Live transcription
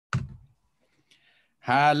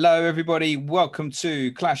Hello, everybody. Welcome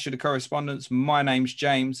to Clash of the Correspondents. My name's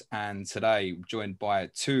James, and today I'm joined by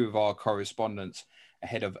two of our correspondents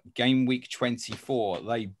ahead of Game Week 24.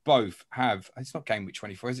 They both have, it's not Game Week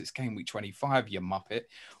 24, it's Game Week 25, you muppet.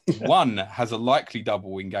 One has a likely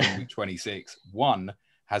double in Game Week 26. One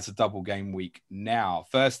has a double game week now.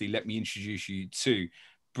 Firstly, let me introduce you to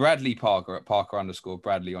Bradley Parker at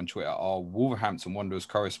Parker_Bradley on Twitter, our Wolverhampton Wanderers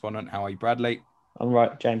correspondent. How are you, Bradley? I'm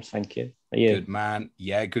right, James. Thank you. Are you? Good, man.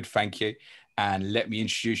 Yeah, good. Thank you. And let me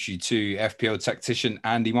introduce you to FPL tactician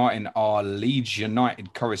Andy Martin, our Leeds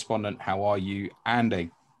United correspondent. How are you,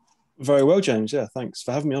 Andy? Very well, James. Yeah, thanks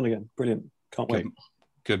for having me on again. Brilliant. Can't wait.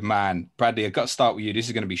 Good, man. Bradley, I've got to start with you. This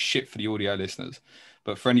is going to be shit for the audio listeners.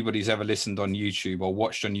 But for anybody who's ever listened on YouTube or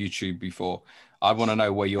watched on YouTube before, I want to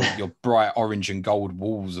know where your bright orange and gold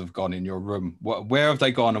walls have gone in your room. Where have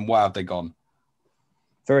they gone and why have they gone?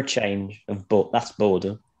 For a change of that's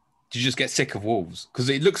boredom. Did you just get sick of Wolves? Because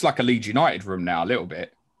it looks like a Leeds United room now, a little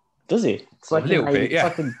bit. Does it? It's like It's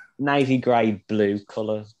like a navy grey blue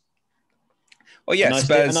colour. Well, yeah, nice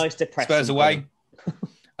Spurs away.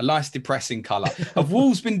 A nice depressing colour. Have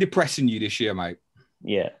Wolves been depressing you this year, mate?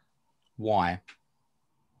 Yeah. Why?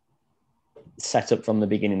 Set up from the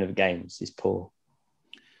beginning of games is poor.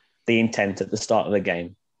 The intent at the start of the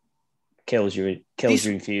game kills your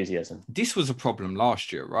enthusiasm. This was a problem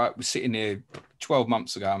last year, right? We're sitting here 12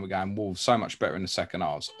 months ago and we're going, Wolves so much better in the second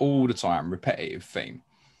halves all the time, repetitive theme.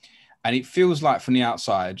 And it feels like from the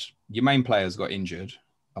outside, your main players got injured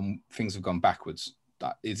and things have gone backwards.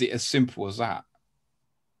 Is it as simple as that?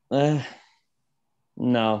 No,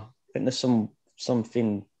 I think there's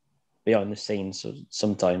something behind the scenes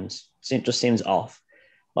sometimes. It just seems off.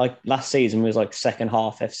 Like last season was like second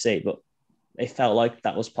half FC, but it felt like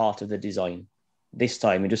that was part of the design. This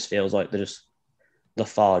time, it just feels like they're just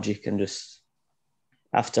lethargic and just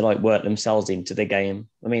have to like work themselves into the game.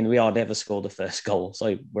 I mean, we hardly ever scored the first goal,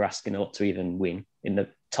 so we're asking not to even win in the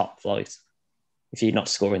top flight. If you're not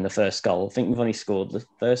scoring the first goal, I think we've only scored the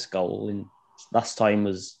first goal in last time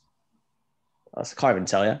was. I can't even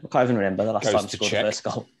tell you. I can't even remember the last time we scored the first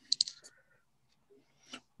goal.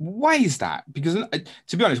 Why is that? Because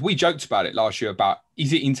to be honest, we joked about it last year about,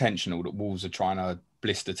 is it intentional that Wolves are trying to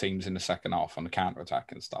blister teams in the second half on the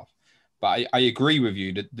counter-attack and stuff? But I agree with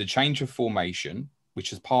you that the change of formation, which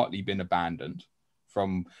has partly been abandoned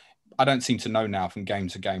from, I don't seem to know now from game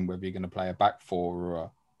to game whether you're going to play a back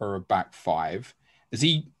four or a back five. Has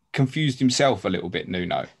he confused himself a little bit,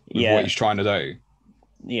 Nuno, with what he's trying to do?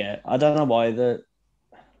 Yeah, I don't know why. In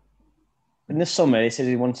the summer, he said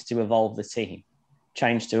he wanted to evolve the team.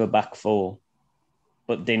 Changed to a back four,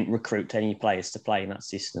 but didn't recruit any players to play in that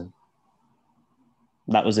system.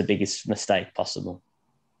 That was the biggest mistake possible.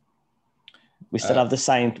 We still have the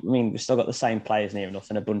same. I mean, we've still got the same players near enough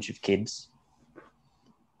and a bunch of kids.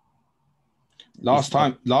 Last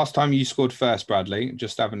time you scored first, Bradley,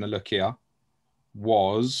 just having a look here,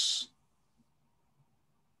 was,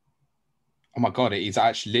 oh my God, it is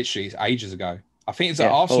actually literally it's ages ago. I think it's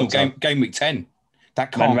at Arsenal game week 10.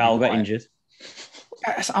 That can't when Raul be got injured.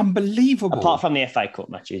 That's unbelievable. Apart from the FA Cup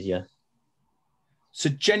matches, yeah. So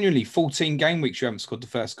genuinely, 14 game weeks you haven't scored the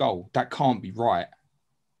first goal. That can't be right.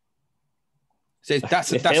 So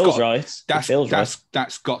that's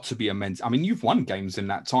got to be immense. I mean, you've won games in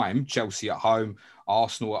that time. Chelsea at home,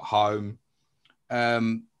 Arsenal at home.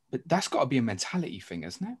 But that's got to be a mentality thing,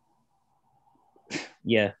 isn't it?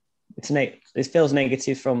 Yeah, it feels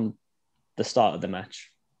negative from the start of the match.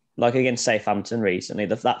 Like against Southampton recently,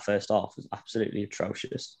 that first half was absolutely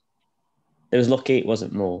atrocious. It was lucky it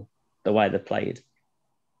wasn't more the way they played.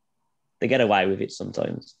 They get away with it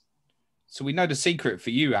sometimes. So we know the secret for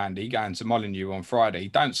you, Andy, going to Molineux on Friday. You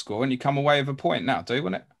don't score and you come away with a point now, do you,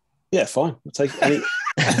 wouldn't it? Yeah, fine. I'll take it.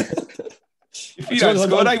 If you don't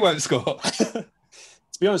score, they won't score. To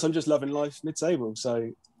be honest, I'm just loving life mid-table.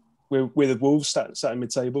 So we're the Wolves sat in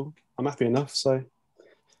mid-table. I'm happy enough. So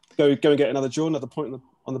go and get another draw, another point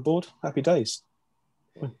on the board. Happy days.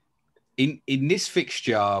 In this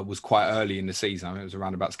fixture was quite early in the season. I mean, it was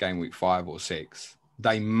around about game week 5 or 6.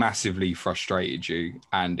 They massively frustrated you,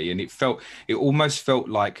 Andy, and it almost felt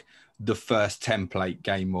like the first template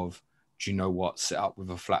game of, do you know what, set up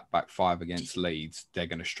with a flat back 5 against Leeds, they're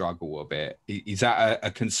going to struggle a bit. Is that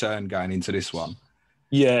a concern going into this one?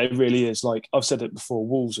 Yeah, it really is. Like I've said it before,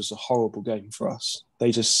 Wolves was a horrible game for us.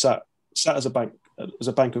 They just sat as a bank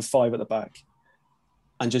of 5 at the back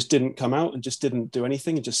and just didn't come out and just didn't do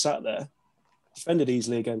anything and just sat there. Defended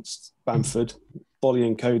easily against Bamford. Bolly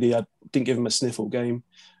and Cody didn't give him a sniff all game.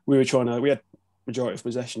 We had majority of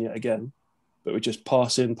possession yet again, but we're just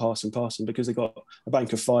passing because they got a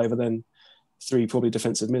bank of 5 and then 3 probably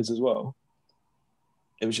defensive mids as well.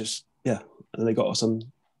 it was just, and they got us on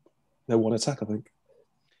their one attack, I think.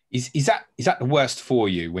 Is that the worst for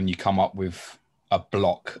you when you come up with a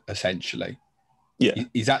block, essentially? Yeah.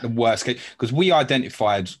 Is that the worst case? Because we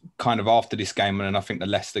identified kind of after this game, and I think the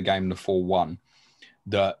Leicester game, the 4-1,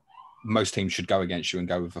 that most teams should go against you and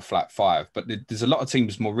go with a flat 5. But there's a lot of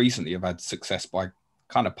teams more recently have had success by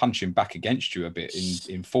kind of punching back against you a bit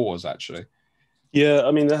in 4s, actually. Yeah,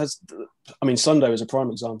 I mean, Sunday was a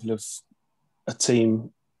prime example of a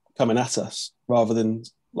team coming at us rather than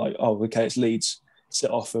like, oh, okay, it's Leeds,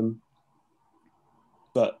 sit off them.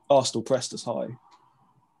 But Arsenal pressed us high,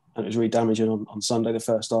 and it was really damaging on Sunday. The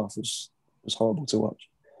first half was horrible to watch.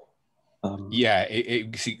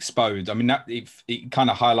 It was exposed. I mean, that it kind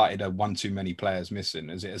of highlighted a one too many players missing.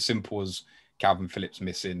 Is it as simple as Calvin Phillips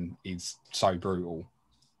missing? He's so brutal.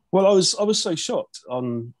 Well, I was so shocked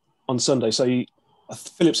on Sunday. So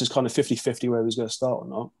Phillips is kind of 50-50 whether he's going to start or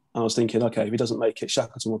not. And I was thinking, okay, if he doesn't make it,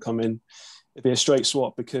 Shackleton will come in. It'd be a straight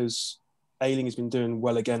swap because Ayling has been doing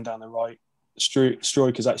well again down the right.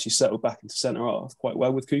 Struijk has actually settled back into centre half quite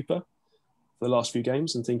well with Cooper for the last few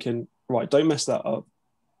games, and thinking, right, don't mess that up.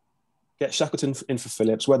 Get Shackleton in for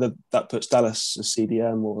Phillips, whether that puts Dallas as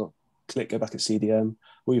CDM or Click go back at CDM,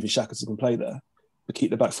 or even Shackleton can play there, but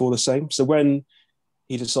keep the back four the same. So when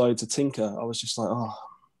he decided to tinker, I was just like, oh,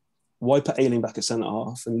 why put Ayling back at centre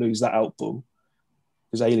half and lose that out ball?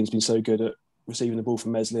 Because Ayling's been so good at receiving the ball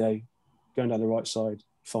from Meslier, going down the right side,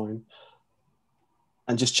 fine.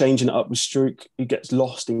 And just changing it up with Struijk, he gets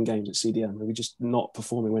lost in games at CDM. We're just not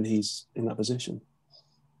performing when he's in that position.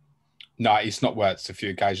 No, it's not worth a few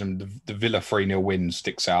occasions. The Villa 3-0 win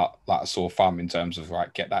sticks out like a sore thumb in terms of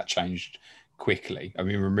like get that changed quickly. I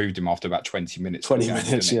mean, we removed him after about 20 minutes. 20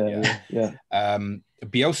 minutes, yeah.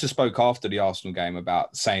 Bielsa spoke after the Arsenal game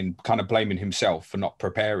about saying, kind of blaming himself for not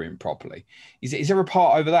preparing properly. Is there a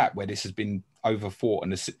part over that where this has been overthought?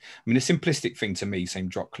 And a simplistic thing to me seemed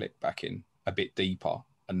drop Click back in a bit deeper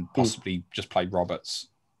and possibly just play Roberts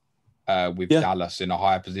with Dallas in a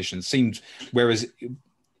higher position. Seems, whereas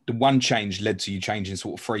the one change led to you changing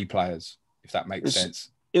sort of 3 players, if that makes sense.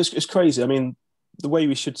 It's crazy. I mean, the way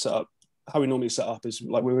we should set up, how we normally set up is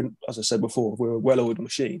like as I said before, we're a well-oiled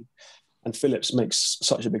machine. And Phillips makes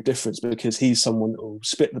such a big difference because he's someone who will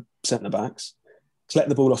split the centre-backs, collect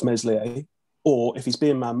the ball off Meslier, or if he's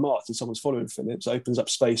being man-marked and someone's following Phillips, opens up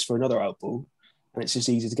space for another out ball, and it's just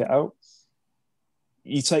easy to get out.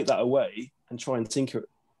 You take that away and try and tinker it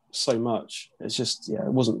so much. It's just, it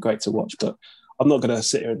wasn't great to watch, but I'm not going to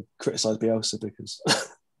sit here and criticise Bielsa because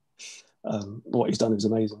what he's done is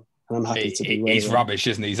amazing. And I'm happy to be. He's rubbish,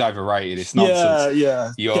 isn't he? He's overrated. It's nonsense.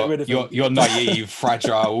 Yeah. You're naive,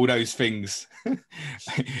 fragile, all those things.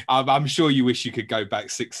 I'm sure you wish you could go back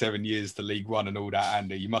 6-7 years to League One and all that,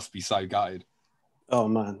 Andy. You must be so gutted. Oh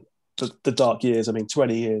man, the dark years. I mean,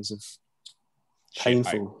 20 years of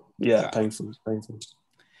painful. Painful.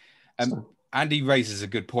 So. Andy raises a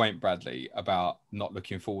good point, Bradley, about not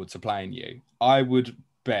looking forward to playing you. I would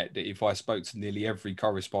bet that if I spoke to nearly every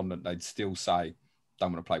correspondent, they'd still say,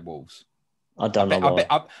 don't want to play Wolves. I don't know why.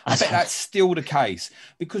 I bet that's still the case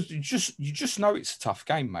because you just know it's a tough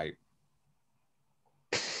game, mate.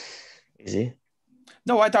 Is he?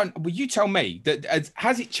 No, I don't. Well, you tell me.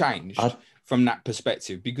 Has it changed from that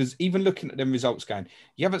perspective? Because even looking at them results going,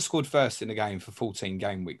 you haven't scored first in the game for 14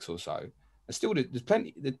 game weeks or so. And still, there's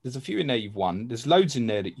plenty. There's a few in there you've won. There's loads in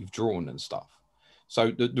there that you've drawn and stuff. So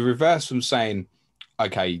the reverse from saying,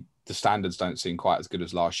 okay, the standards don't seem quite as good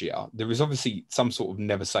as last year. There is obviously some sort of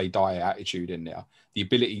never say die attitude in there. The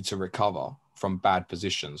ability to recover from bad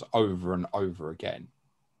positions over and over again.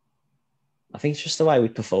 I think it's just the way we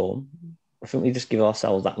perform. I think we just give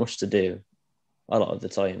ourselves that much to do a lot of the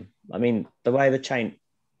time. I mean, the way they changed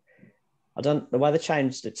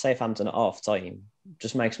at Southampton at half time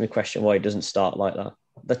just makes me question why it doesn't start like that.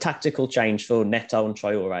 The tactical change for Neto and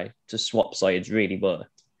Traore to swap sides really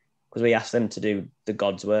worked because we asked them to do the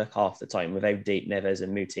God's work half the time with how deep Neves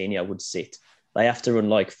and Moutinho would sit. They have to run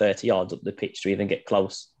like 30 yards up the pitch to even get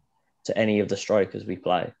close to any of the strikers we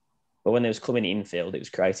play. But when they was coming infield, it was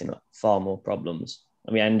creating far more problems.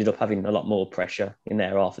 And we ended up having a lot more pressure in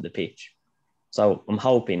their half of the pitch. So I'm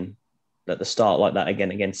hoping that the start like that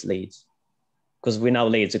again against Leeds, because we know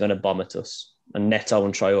Leeds are going to bomb at us, and Neto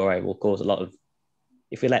and Traore will cause a lot of,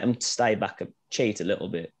 if we let them stay back, cheat a little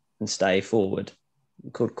bit and stay forward,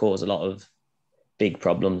 it could cause a lot of big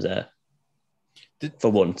problems there for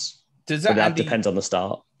once. That depends on the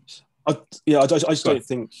start. I just don't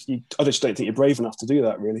think you're brave enough to do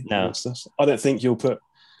that. Really, no. I don't think you'll put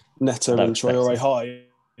Neto and Traore high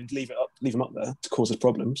and leave them up there to cause us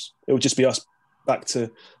problems. It would just be us back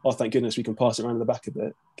to, oh, thank goodness we can pass it around the back a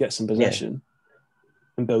bit, get some possession,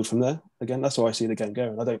 and build from there. Again, that's where I see the game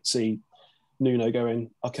going. I don't see Nuno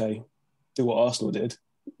going, okay, do what Arsenal did.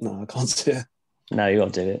 No, I can't see it. No, you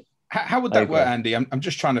got to do it. How would that work, Andy? I'm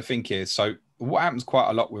just trying to think here. So what happens quite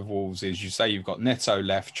a lot with Wolves is you say you've got Neto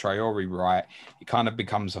left, Traore right. It kind of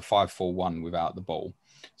becomes a 5-4-1 without the ball.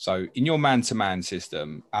 So in your man-to-man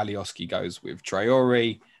system, Alioski goes with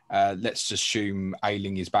Traore. Let's just assume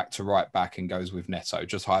Ayling is back to right back and goes with Neto,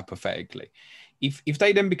 just hypothetically. If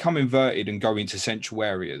they then become inverted and go into central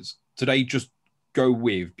areas, do they just go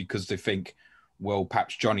with because they think, well,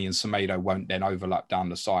 perhaps Johnny and Semedo won't then overlap down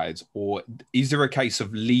the sides? Or is there a case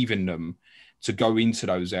of leaving them to go into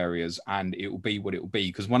those areas and it will be what it will be?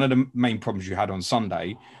 Because one of the main problems you had on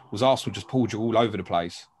Sunday was Arsenal just pulled you all over the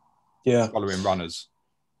place. Yeah. Following runners.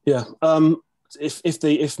 Yeah.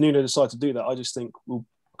 If Nuno decides to do that, I just think we'll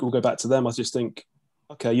go back to them. I just think,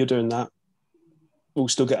 okay, you're doing that. We'll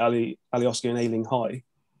still get Alioski and Ayling high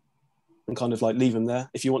and kind of like leave them there.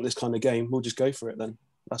 If you want this kind of game, we'll just go for it then.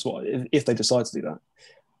 That's what, if they decide to do that,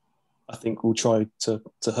 I think we'll try to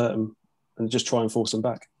hurt them and just try and force them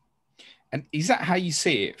back. And is that how you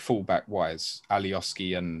see it, fullback-wise,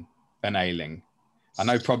 Alioski and Ayling? I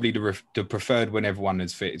know probably the preferred when everyone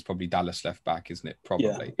is fit is probably Dallas left back, isn't it? Probably.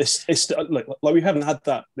 Yeah, it's like we haven't had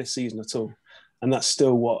that this season at all. And that's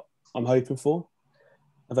still what I'm hoping for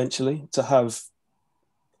eventually, to have.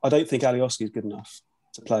 I don't think Alioski is good enough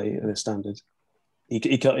to play at this standard. He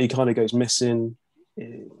kind of goes missing.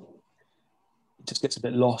 He just gets a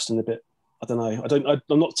bit lost and a bit, I don't know.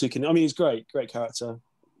 I'm not too keen. I mean, he's great character.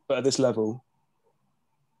 But at this level,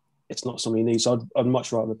 it's not something he needs. I'd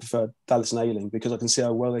much rather prefer Dallas and Ayling because I can see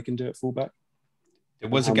how well they can do at fullback. There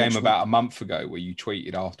was a game about a month ago where you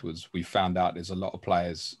tweeted afterwards, we found out there's a lot of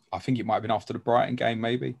players. I think it might have been after the Brighton game,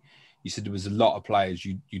 maybe. You said there was a lot of players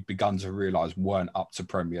you'd begun to realise weren't up to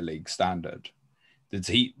Premier League standard. Does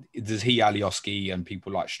he Alioski and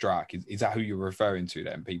people like Strack, is that who you're referring to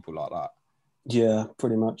then, people like that? Yeah,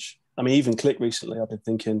 pretty much. I mean, even Click recently, I've been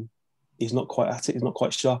thinking he's not quite at it. He's not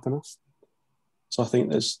quite sharp enough. So I think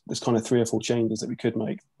there's kind of 3 or 4 changes that we could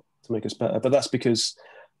make to make us better. But that's because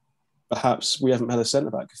perhaps we haven't had a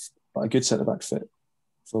centre-back, a good centre-back fit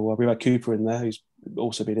for a while. We've had Cooper in there, who's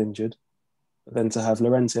also been injured. But then to have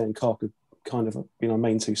Llorente and Koch have kind of been our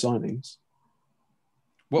main 2 signings.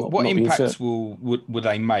 What impacts would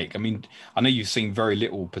they make? I mean, I know you've seen very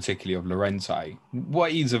little, particularly of Llorente.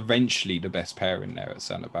 What is eventually the best pair in there at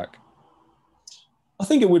centre-back? I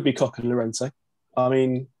think it would be Koch and Llorente. I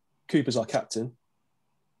mean, Cooper's our captain.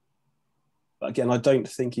 But again, I don't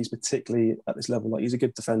think he's particularly at this level. Like, he's a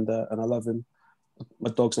good defender and I love him.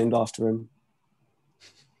 My dog's named after him.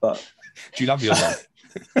 But do you love your dog?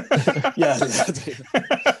 Yeah, I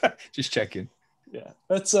do. Just checking. Yeah.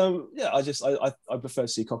 But I prefer to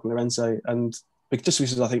see Koch and Llorente, and just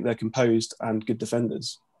because I think they're composed and good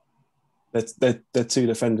defenders. They're 2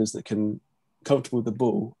 defenders that can comfortable with the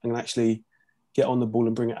ball and can get on the ball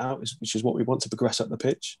and bring it out, which is what we want to progress up the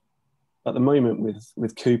pitch. At the moment,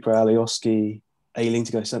 with Cooper, Alioski, Ayling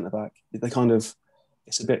to go centre-back,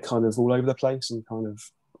 it's a bit kind of all over the place and kind of,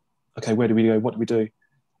 okay, where do we go? What do we do?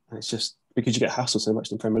 And it's just because you get hassled so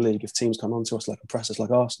much in the Premier League, if teams come onto us and press us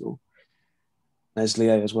like Arsenal. There's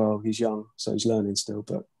Lié as well. He's young, so he's learning still,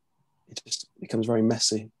 but it just becomes very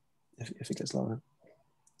messy if it gets like that.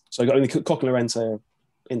 So only Koch and Llorente are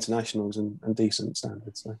internationals and decent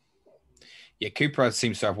standards. So. Yeah, Cooper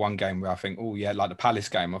seems to have one game where I think, oh yeah, like the Palace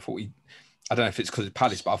game. I don't know if it's because it's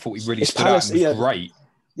Palace, but I thought he really stood out and was great.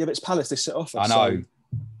 Yeah, but it's Palace. They sit off. I know.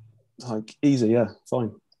 So, like easy, yeah,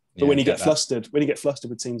 fine. But when you get flustered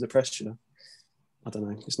with teams that pressure you, I don't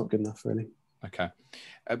know. It's not good enough, really. Okay,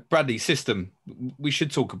 Bradley, system. We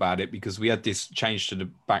should talk about it because we had this change to the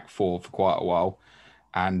back 4 for quite a while,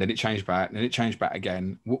 and then it changed back, and then it changed back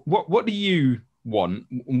again. What do you want?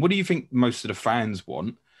 What do you think most of the fans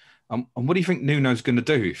want? And what do you think Nuno's going to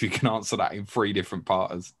do, if you can answer that in 3 different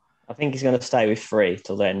parts? I think he's going to stay with 3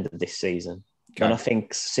 till the end of this season. Okay. And I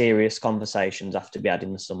think serious conversations have to be had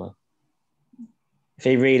in the summer. If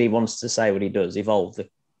he really wants to say what he does, evolve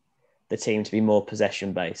the team to be more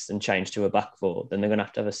possession-based and change to a back 4, then they're going to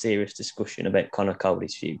have a serious discussion about Conor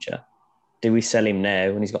Cody's future. Do we sell him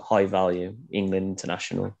now when he's got high value, England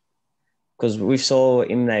international? Because we saw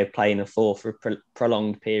him now playing a 4 for a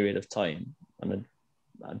prolonged period of time, and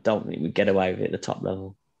I don't think we get away with it at the top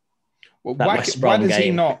level. Well, why does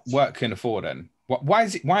he not work in a 4 then? Why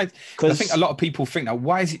is it? Why? I think a lot of people think that.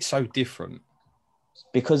 Why is it so different?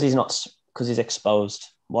 Because he's exposed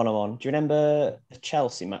one-on-one. Do you remember the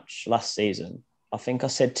Chelsea match last season? I think I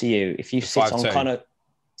said to you, if you sit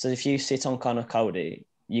on Conor Cody,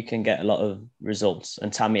 you can get a lot of results.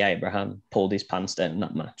 And Tammy Abraham pulled his pants down in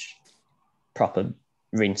that match. Proper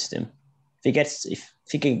rinsed him. If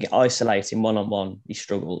he can isolate him 1-on-1, he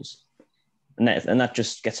struggles. And that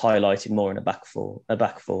just gets highlighted more in a back four.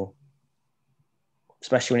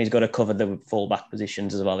 Especially when he's got to cover the full-back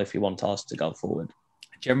positions as well if you want us to go forward.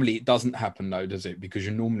 Generally, it doesn't happen though, does it? Because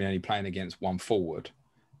you're normally only playing against one forward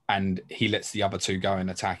and he lets the other two go and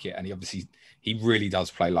attack it. And he really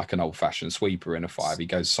does play like an old-fashioned sweeper in a 5. He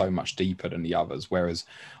goes so much deeper than the others. Whereas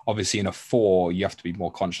obviously in a 4, you have to be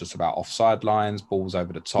more conscious about offside lines, balls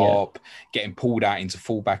over the top, getting pulled out into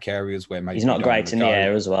full-back areas where maybe he's not great in the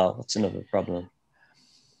air as well. That's another problem.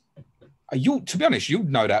 To be honest, you'll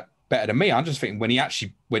know that better than me. I'm just thinking when he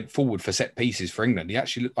actually went forward for set pieces for England, he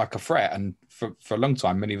actually looked like a threat. And for a long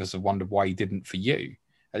time, many of us have wondered why he didn't for you.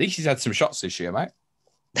 At least he's had some shots this year, mate.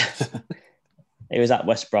 It was that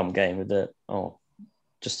West Brom game with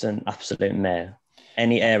just an absolute mare.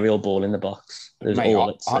 Any aerial ball in the box. It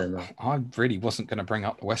was I really wasn't going to bring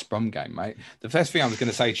up the West Brom game, mate. The first thing I was going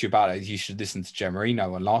to say to you about it is you should listen to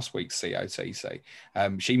Marino on last week's C.O.T.C.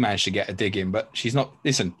 She managed to get a dig in, but she's not.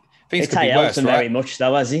 Listen, things could be worse, right? Very much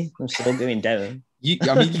though, has he? I'm still going down.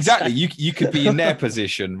 Exactly. You could be in their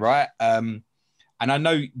position, right? And I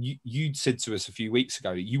know you said to us a few weeks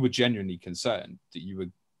ago that you were genuinely concerned that you were,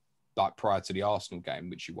 like prior to the Arsenal game,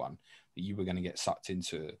 which you won, that you were going to get sucked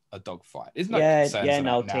into a dogfight. There's no concerns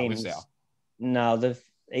about now, is there? No, they've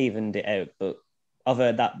evened it out, but I've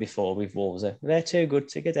heard that before with Wolves. They're too good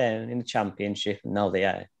to go down in the Championship. No, they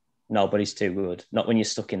are. Nobody's too good. Not when you're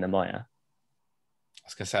stuck in the mire. I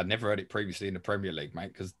was going to say, I'd never heard it previously in the Premier League,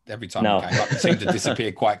 mate, because every time it came up, it seemed to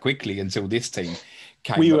disappear quite quickly until this team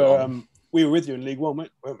came along. We were with you in League One,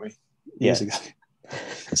 weren't we? Years ago.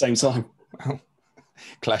 Same time. Well,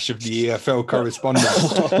 Clash of the EFL correspondent.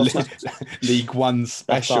 League One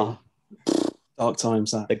special. Dark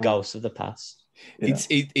times, that. The ghosts of the past. Yeah.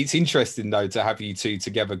 It's interesting, though, to have you two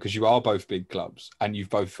together because you are both big clubs and you've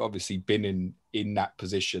both obviously been in that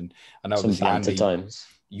position. And obviously, Andy, times.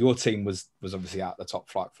 Your team was obviously out the top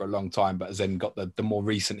flight for a long time, but has then got the more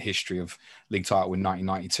recent history of league title in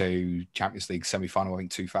 1992, Champions League semi-final in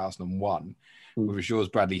 2001. Whereas yours,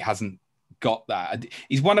 Bradley, hasn't got that.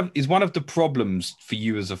 Is one of the problems for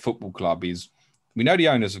you as a football club is we know the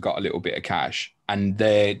owners have got a little bit of cash and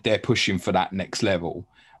they're pushing for that next level.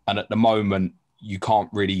 And at the moment, you can't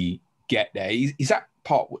really get there. Is that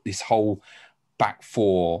part of what this whole back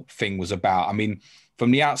four thing was about? I mean, from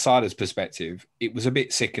the outsider's perspective, it was a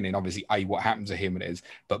bit sickening, obviously, A, what happened to Jimenez,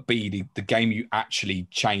 but B, the game you actually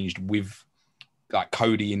changed with like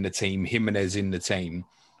Cody in the team, Jimenez in the team,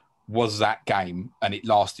 was that game, and it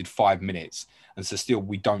lasted 5 minutes. And so still,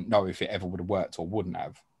 we don't know if it ever would have worked or wouldn't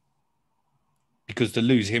have. Because to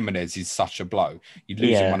lose Jimenez is such a blow. You're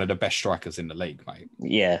losing one of the best strikers in the league, mate.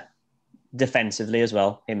 Yeah. Defensively as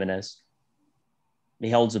well, Jimenez. He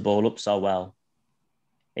holds the ball up so well.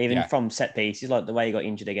 Even from set pieces, like the way he got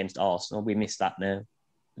injured against Arsenal, we missed that now.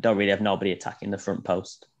 We don't really have nobody attacking the front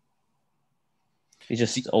post. He's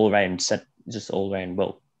just all-round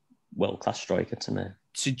world-class striker to me.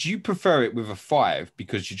 So do you prefer it with a 5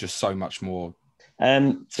 because you're just so much more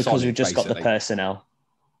because solid, we've just basically got the personnel.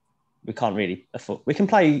 We can't really afford... We can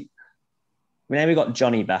play... Now we've got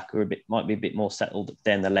Johnny back, who might be a bit more settled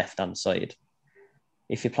down the left-hand side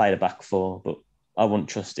if you play the back four, but I wouldn't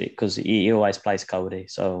trust it because he always plays Cody.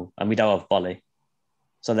 So, and we don't have Bolly.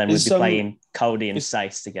 So then we'd be playing Cody and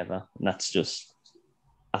C.O.T.C together, and that's just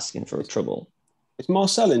asking for a trouble. Is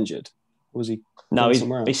Marcel injured? Or was he? No,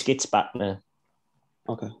 Biscuit's back now.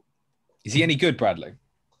 Okay. Is he any good, Bradley?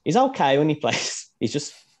 He's okay when he plays. He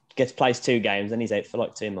just plays 2 games and he's out for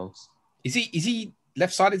like 2 months. Is he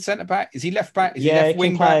left-sided centre-back? Is he left-back? Is he left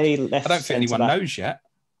wing-back? I don't think anyone knows yet.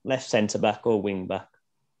 Left centre-back or wing-back.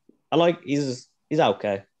 He's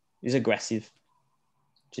okay. He's aggressive,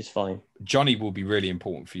 which is fine. Johnny will be really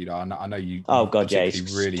important for you, though. I know you. Oh God, yeah,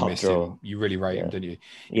 he's really missed him. You really rate him, didn't you?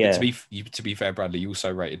 Yeah. To be fair, Bradley, you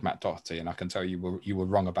also rated Matt Doherty, and I can tell you were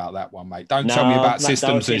wrong about that one, mate. Don't tell me about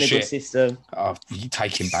systems and shit. System. Oh, you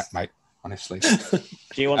take him back, mate. Honestly.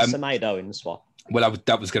 Do you want Semedo in the swap? Well,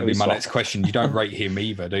 that was going to be my next question. You don't rate him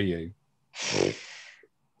either, do you?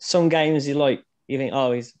 Some games you think,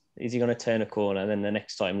 oh, is he going to turn a corner? And then the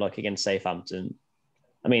next time, like against Southampton,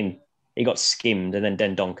 I mean, he got skimmed and then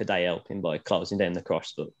Dendonka helped him by closing down the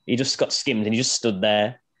cross, but he just got skimmed and he just stood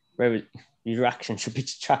there. Where your action should be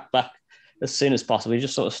to track back as soon as possible. He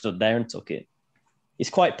just sort of stood there and took it.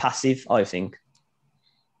 He's quite passive, I think.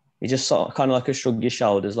 He just sort of kind of like a shrug your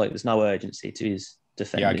shoulders, like there's no urgency to his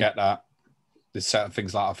defending. Yeah, I get that. There's certain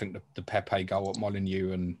things like I think the Pepe goal at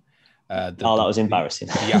Molineux and that was embarrassing.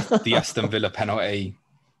 The Aston Villa penalty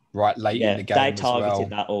late in the game. They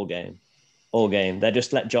targeted that all game. all game. They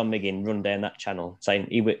just let John McGinn run down that channel, saying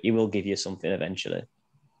he will give you something eventually.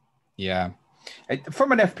 Yeah.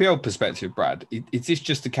 From an FPL perspective, Brad, is this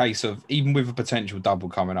just a case of, even with a potential double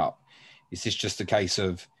coming up, is this just a case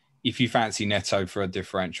of, if you fancy Neto for a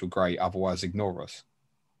differential, great, otherwise ignore us?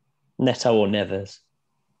 Neto or Neves,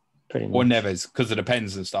 pretty much. Or Neves, because of the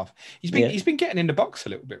pens and stuff. He's been getting in the box a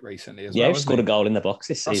little bit recently as well. Yeah, he scored a goal in the box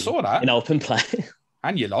this season. I saw that. In open play.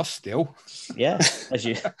 And you lost still. Yeah, as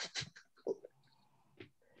you...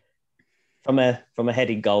 From a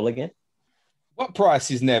headed goal again. What price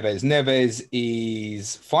is Neves? Neves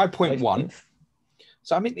is 5.1.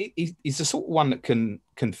 So, I mean, he's the sort of one that can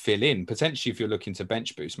fill in, potentially if you're looking to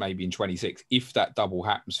bench boost, maybe in 26, if that double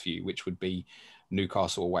happens for you, which would be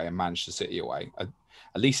Newcastle away and Manchester City away.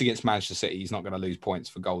 At least against Manchester City, he's not going to lose points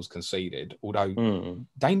for goals conceded, although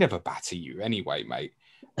they never batter you anyway, mate.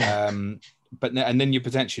 And then you're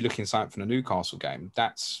potentially looking something for the Newcastle game.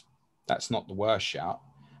 That's not the worst shout.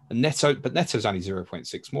 And Neto's only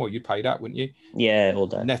 0.6 more. You'd pay that, wouldn't you? Yeah, all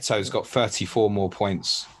day. Neto's got 34 more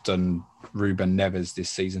points than Ruben Neves this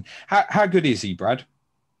season. How good is he, Brad?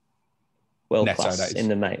 World class in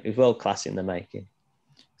the making. World class in the making.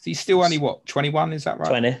 He's still only 21? Is that right?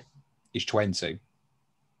 20. He's 20.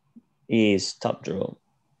 He is top draw.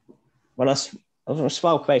 When I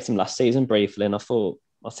spoke about him last season briefly, and I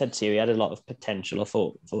said to you he had a lot of potential. I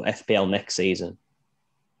thought for FPL next season,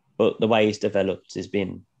 but the way he's developed has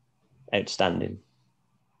been outstanding.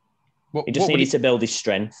 He just needed to build his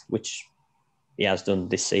strength, which he has done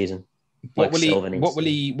this season. What will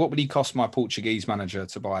he cost my Portuguese manager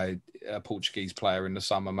to buy a Portuguese player in the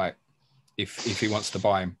summer, mate? If he wants to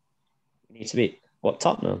buy him, he needs to be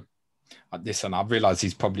Tottenham. Listen, I've realised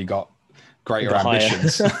he's probably got greater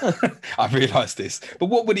ambitions. I've realised this, but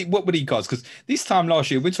what would he cost? Because this time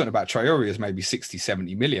last year we're talking about Traore as maybe 60,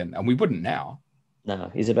 70 million, and we wouldn't now.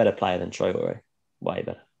 No, he's a better player than Traore, way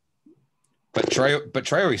better. But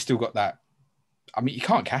Traore's still got that. I mean, you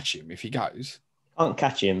can't catch him if he goes. Can't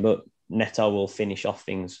catch him, but Neto will finish off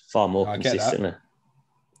things far more consistently.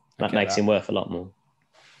 That makes him worth a lot more.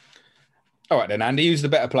 All right then, Andy, who's the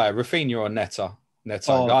better player, Raphinha or Neto?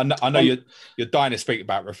 I know you're dying to speak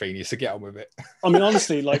about Raphinha, so get on with it. I mean,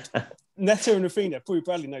 honestly, like Neto and Raphinha, probably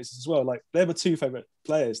Bradley knows this as well. Like they're my two favourite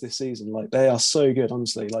players this season. Like they are so good,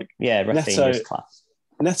 honestly. Like Raphinha is class.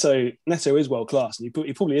 Neto is world class, and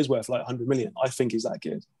he probably is worth like 100 million. I think he's that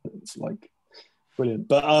good. It's like brilliant.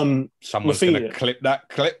 But someone's going to clip that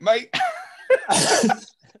clip, mate.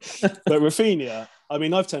 But Raphinha, I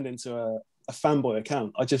mean, I've turned into a fanboy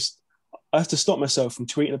account. I have to stop myself from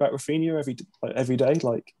tweeting about Raphinha every day.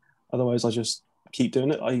 Like otherwise, I just keep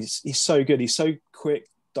doing it. He's so good. He's so quick,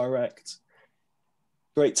 direct,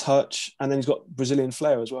 great touch, and then he's got Brazilian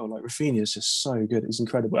flair as well. Like Raphinha is just so good. He's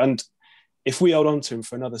incredible. And if we hold on to him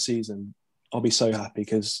for another season, I'll be so happy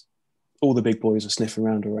because all the big boys are sniffing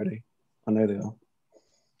around already. I know they are.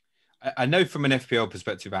 I know from an FPL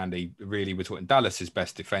perspective, Andy, really we're talking Dallas is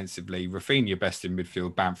best defensively, Raphinha best in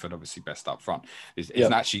midfield, Bamford obviously best up front. It's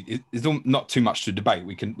not too much to debate.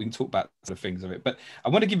 We can talk about the things of it. But I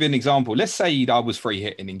want to give you an example. Let's say I was free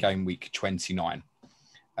hitting in game week 29.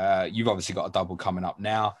 You've obviously got a double coming up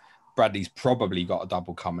now. Bradley's probably got a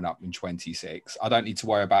double coming up in 26. I don't need to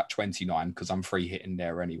worry about 29 because I'm free hitting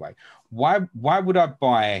there anyway. Why would I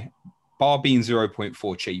buy, bar being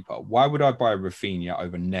 0.4 cheaper, why would I buy Raphinha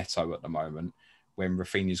over Neto at the moment when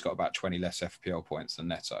Raphinha's got about 20 less FPL points than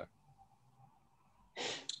Neto?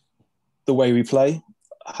 The way we play,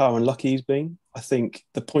 how unlucky he's been. I think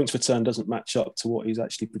the points return doesn't match up to what he's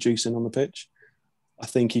actually producing on the pitch. I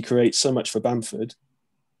think he creates so much for Bamford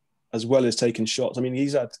as well as taking shots. I mean,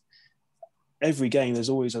 he's had every game, there's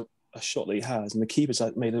always a shot that he has, and the keeper's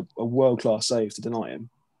made a world-class save to deny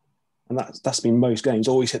him. And that's been most games,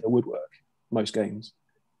 always hit the woodwork, most games.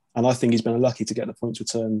 And I think he's been unlucky to get the points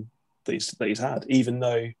return that he's had, even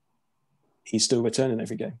though he's still returning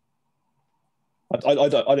every game. I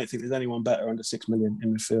don't think there's anyone better under 6 million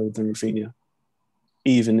in midfield than Raphinha,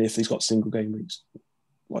 even if he's got single game weeks.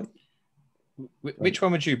 Which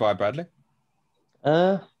one would you buy, Bradley?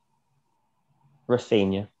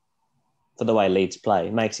 Raphinha. For the way Leeds play,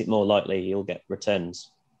 it makes it more likely you'll get returns.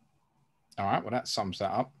 All right, well, that sums that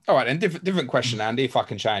up. All right, and different question, Andy, if I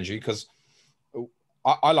can challenge you, because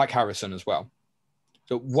I like Harrison as well.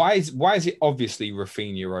 So why is it obviously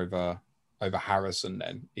Raphinha over Harrison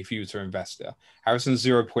then, if you were to invest there? Harrison's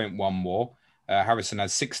 0.1 more. Harrison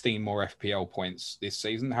has 16 more FPL points this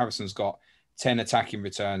season. Harrison's got 10 attacking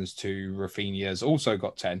returns to Raphinha's also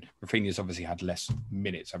got 10. Raphinha's obviously had less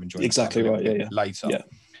minutes. I've enjoyed exactly right. Yeah. Later. Yeah.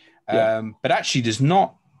 But actually, there's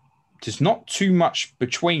not too much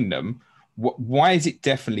between them. Why is it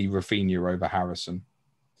definitely Raphinha over Harrison?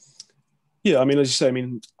 Yeah, I mean, as you say,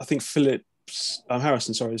 I think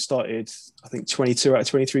Harrison, has started, I think, 22 out of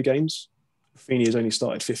 23 games. Raphinha has only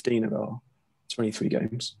started 15 of our 23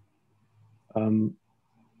 games. And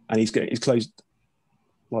he's closed,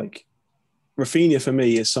 like, Raphinha for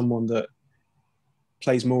me is someone that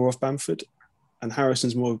plays more off Bamford, and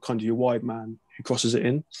Harrison's more kind of your wide man who crosses it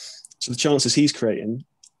in. So the chances he's creating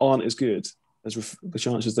aren't as good as the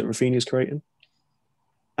chances that Raphinha is creating.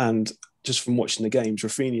 And just from watching the games,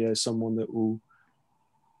 Raphinha is someone that will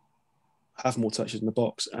have more touches in the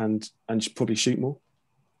box and probably shoot more.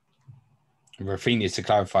 Raphinha, to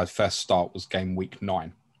clarify, his first start was game week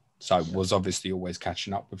 9. So was obviously always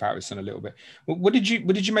catching up with Harrison a little bit. What did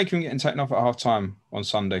you make him getting taken off at half time on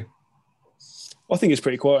Sunday? I think it's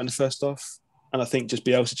pretty quiet in the first half. And I think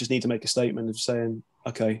Bielsa just need to make a statement of saying,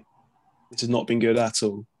 okay, this has not been good at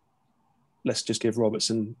all. Let's just give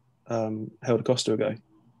Robertson, C.O.T.C a go.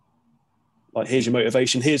 Like, here's your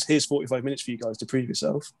motivation. Here's 45 minutes for you guys to prove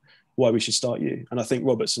yourself why we should start you. And I think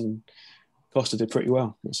Robertson, Costa did pretty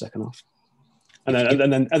well in the second half. And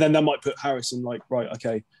then that might put Harrison like, right,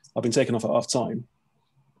 okay, I've been taken off at half time.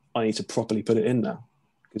 I need to properly put it in now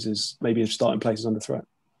because maybe his starting place is under threat.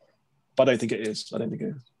 But I don't think it is.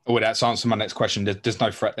 Oh, that's answered my next question. There's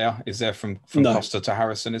no threat there. Is there from no. Costa to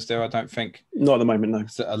Harrison? Is there? I don't think. Not at the moment, no.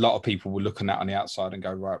 So a lot of people were looking at on the outside and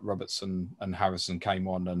go, right, Robertson and Harrison came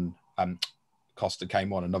on and Costa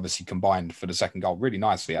came on and obviously combined for the second goal really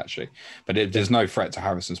nicely, actually. But there's no threat to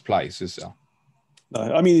Harrison's place, is there? No,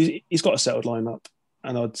 I mean, he's got a settled lineup,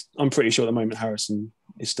 and I'm pretty sure at the moment Harrison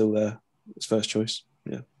is still there, his first choice.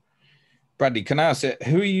 Yeah. Bradley, can I ask it?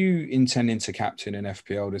 Who are you intending to captain in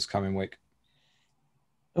FPL this coming week?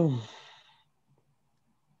 Oh,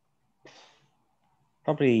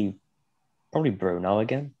 probably Bruno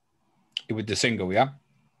again. With the single, yeah?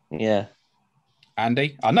 Yeah.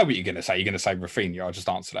 Andy? I know what you're going to say. You're going to say Raphinha. I'll just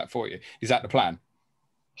answer that for you. Is that the plan?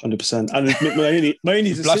 100%. And my only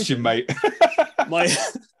decision, blushing, mate. my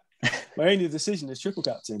only decision is triple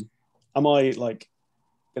captain. Am I like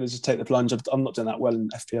going to just take the plunge? I'm not doing that well in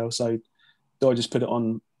FPL, so do I just put it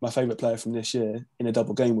on my favourite player from this year in a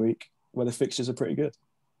double game week where the fixtures are pretty good?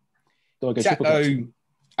 Do I go triple captain?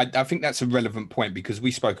 I think that's a relevant point because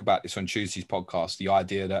we spoke about this on Tuesday's podcast, the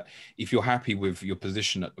idea that if you're happy with your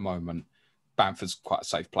position at the moment, Bamford's quite a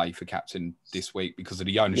safe play for captain this week because of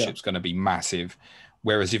the ownership's going to be massive.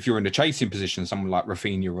 Whereas if you're in a chasing position, someone like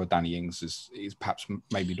Raphinha or Danny Ings is perhaps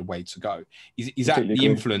maybe the way to go. Is that the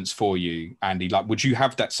influence for you, Andy? Like, would you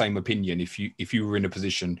have that same opinion if you were in a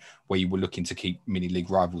position where you were looking to keep mini league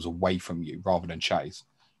rivals away from you rather than chase?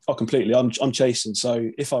 Oh, completely. I'm chasing. So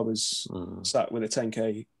if I was sat with a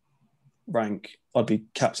 10k rank, I'd be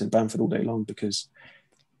captain Bamford all day long because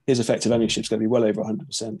his effective ownership is going to be well over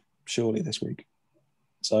 100% surely this week.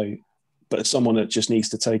 So, but it's someone that just needs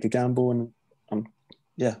to take a gamble and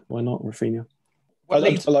why not Raphinha? I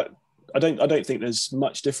don't think there's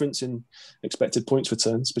much difference in expected points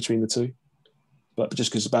returns between the two, but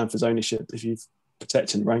just because of Bamford's ownership, if you've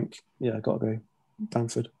protecting rank, got to go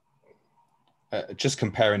Bamford. Just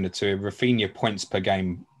comparing the two, Raphinha points per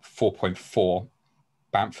game 4.4,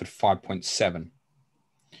 Bamford 5.7.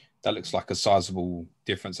 That looks like a sizable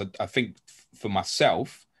difference. I think for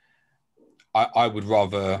myself, I would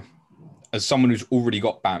rather, as someone who's already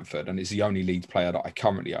got Bamford and is the only Leeds player that I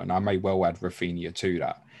currently own, I may well add Raphinha to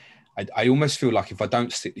that. I almost feel like if I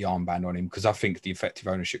don't stick the armband on him, because I think the effective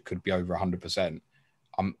ownership could be over 100%,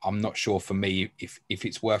 I'm not sure for me if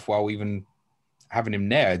it's worthwhile even having him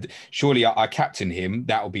there. Surely I captain him,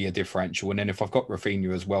 that'll be a differential. And then if I've got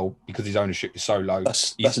Raphinha as well, because his ownership is so low,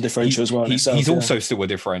 that's a differential as well. He's also still a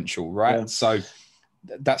differential, right? Yeah. So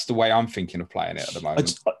that's the way I'm thinking of playing it at the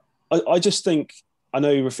moment. I just think, I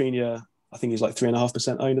know Raphinha, I think he's like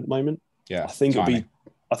 3.5% owned at the moment. Yeah, I think it'd be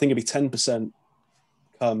 10%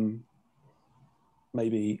 come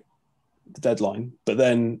maybe the deadline. But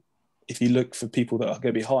then if you look for people that are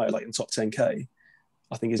going to be higher, like in top 10k,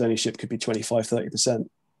 I think his ownership could be 25-30%.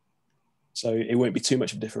 So it won't be too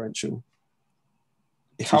much of a differential.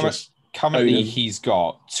 Currently, he's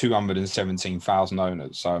got 217,000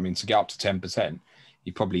 owners. So, I mean, to get up to 10%,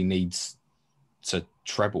 he probably needs to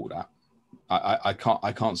treble that. I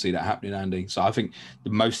can't see that happening, Andy. So I think the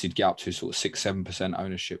most he'd get up to sort of 6-7%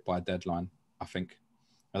 ownership by deadline, I think.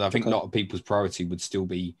 And I think a lot of people's priority would still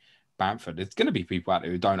be Bamford. There's going to be people out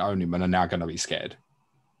there who don't own him and are now going to be scared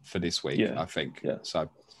for this week, I think. Yeah. So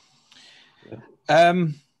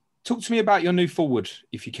talk to me about your new forward,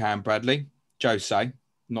 if you can, Bradley. Jose,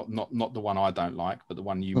 not the one I don't like, but the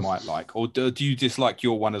one you might like. Or do you dislike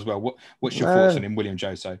your one as well? What's your thoughts on him, William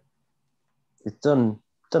Jose? It's done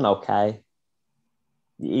Done okay.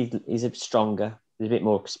 He's a bit stronger. He's a bit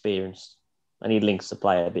more experienced, and he links the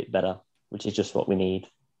player a bit better, which is just what we need.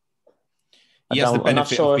 He has the I'm not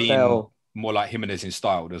benefit sure of if being they'll. more like Jimenez in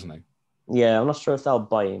style, doesn't he? Yeah, I'm not sure if they'll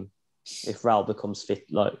buy him if Raul becomes fit.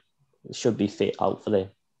 Like, he should be fit, hopefully,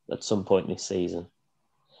 at some point this season.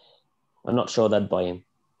 I'm not sure they'd buy him.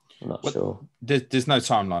 I'm not sure. There's no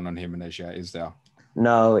timeline on Jimenez yet, is there?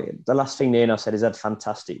 No, the last thing Nuno said is had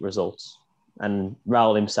fantastic results, and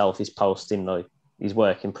Raul himself is posting like he's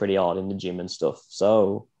working pretty hard in the gym and stuff.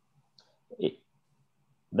 So,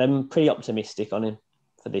 they're pretty optimistic on him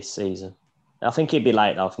for this season. I think he'd be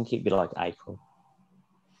late though. I think he'd be like April.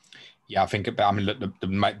 Yeah, I think. I mean, look,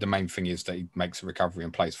 the main thing is that he makes a recovery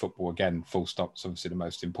and plays football again. Full stop. It's obviously the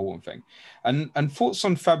most important thing. And thoughts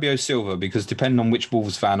on Fabio Silva, because depending on which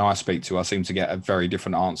Wolves fan I speak to, I seem to get very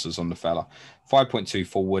different answers on the fella. 5.2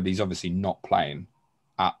 forward. He's obviously not playing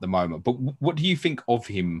at the moment. But what do you think of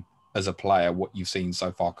him as a player? What you've seen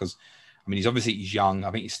so far? Because I mean, he's young.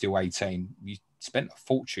 I think he's still 18. You spent a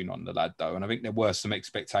fortune on the lad though, and I think there were some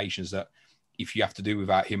expectations that if you have to do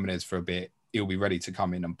without Jimenez for a bit, he'll be ready to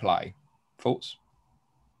come in and play. Thoughts?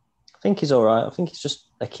 I think he's all right. I think he's just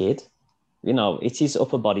a kid. You know, it's his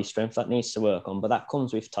upper body strength that needs to work on, but that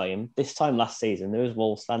comes with time. This time last season, there was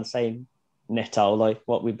Wolves fans saying, Neto, like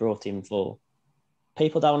what we brought him for.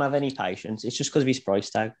 People don't have any patience. It's just because of his price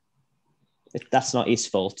tag. That's not his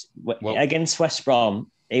fault. Well, against West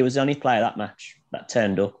Brom, he was the only player that match that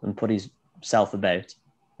turned up and put himself about.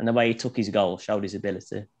 And the way he took his goal showed his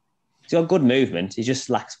ability. He's got good movement. He just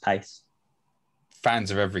lacks pace.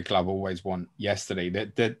 Fans of every club always want yesterday.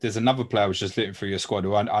 There's another player I was just looking through your squad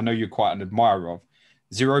who I know you're quite an admirer of.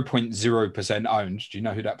 0.0% owned. Do you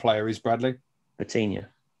know who that player is, Bradley? Raphinha.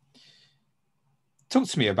 Talk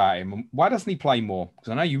to me about him. Why doesn't he play more?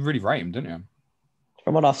 Because I know you really rate him, don't you?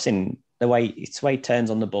 From what I've seen, the way he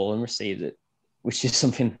turns on the ball and receives it, which is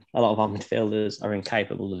something a lot of our midfielders are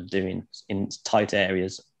incapable of doing in tight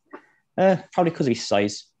areas. Probably because of his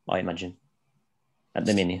size, I imagine, at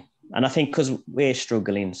the minute. And I think because we're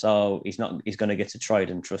struggling, so he's going to get tried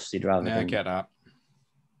and trusted rather than... I get that.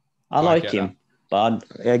 I like him, but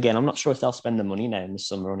again, I'm not sure if they'll spend the money now in the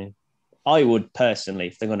summer on him. I would personally,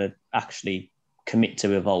 if they're going to actually commit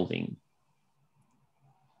to evolving.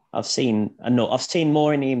 I've seen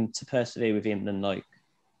more in him to persevere with him than like...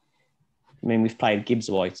 I mean, we've played Gibbs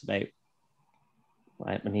White about...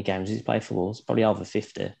 How many games has he played for Wolves? Probably over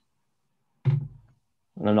 50.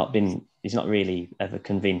 And he's not really ever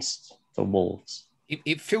convinced for Wolves.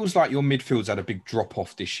 It feels like your midfield's had a big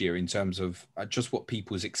drop-off this year in terms of just what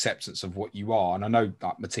people's acceptance of what you are. And I know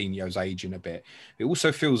like Moutinho's aging a bit. It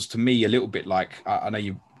also feels to me a little bit like, I know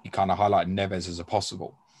you kind of highlighted Neves as a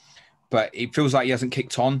possible, but it feels like he hasn't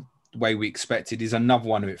kicked on the way we expected. He's another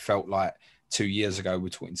one who it felt like 2 years ago we're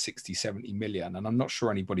talking 60, 70 million. And I'm not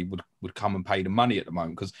sure anybody would come and pay the money at the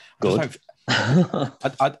moment because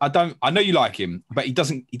I know you like him, but he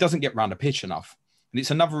doesn't get round the pitch enough. And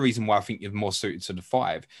it's another reason why I think you're more suited to the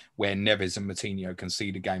 5, where Neves and Moutinho can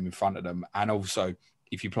see the game in front of them. And also,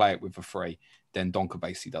 if you play it with a 3, then Donker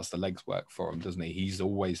basically does the legs work for him, doesn't he? He's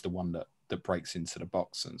always the one that breaks into the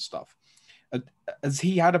box and stuff. Has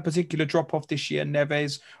he had a particular drop-off this year,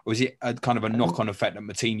 Neves? Or is it a kind of a knock-on effect that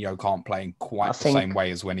Moutinho can't play in quite the same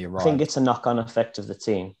way as when he arrived? I think it's a knock-on effect of the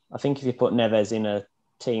team. I think if you put Neves in a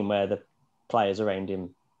team where the players around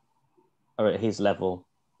him are at his level,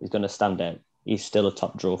 he's going to stand out. He's still a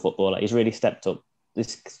top draw footballer. He's really stepped up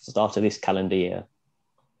this start of this calendar year.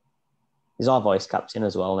 He's our vice captain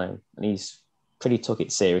as well now, and he's pretty took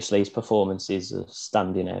it seriously. His performances are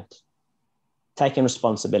standing out. Taking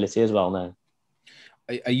responsibility as well now.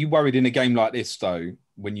 Are you worried in a game like this, though,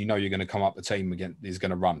 when you know you're going to come up the team again is going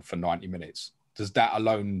to run for 90 minutes? Does that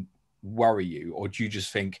alone worry you? Or do you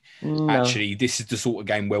just think, actually, this is the sort of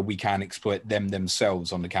game where we can exploit them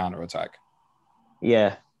themselves on the counter-attack?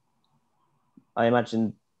 Yeah. I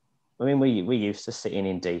imagine... I mean, we used to sitting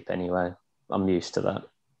in deep anyway. I'm used to that.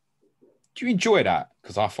 Do you enjoy that?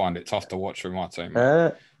 Because I find it tough to watch with my team.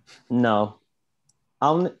 No.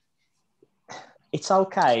 It's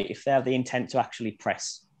okay if they have the intent to actually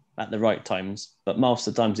press at the right times, but most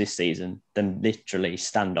of the times this season, them literally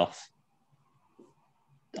stand off.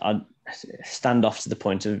 Stand off to the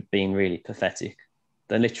point of being really pathetic.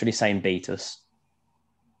 They're literally saying beat us.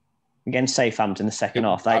 Against Southampton in the second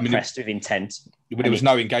half, they pressed with intent. But there was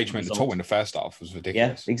no engagement at all in the first half. It was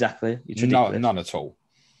ridiculous. Yeah, exactly. It's ridiculous. None at all.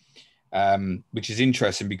 which is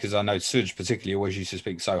interesting because I know Suj particularly always used to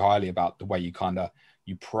speak so highly about the way you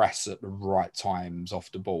press at the right times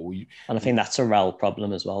off the ball. And I think that's a real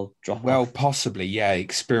problem as well. Possibly, yeah.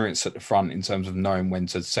 Experience at the front in terms of knowing when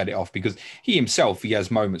to set it off, because he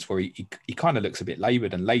has moments where he kind of looks a bit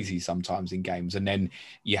laboured and lazy sometimes in games, and then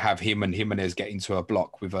you have him and Jimenez get into a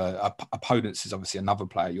block with opponents is obviously another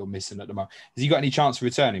player you're missing at the moment. Has he got any chance of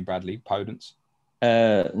returning, Bradley? Podence?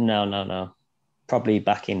 No. Probably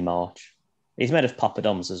back in March. He's made of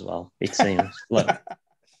poppadoms as well, it seems. Like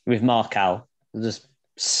with Marcal, just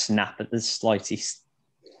snap at the slightest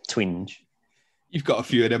twinge. You've got a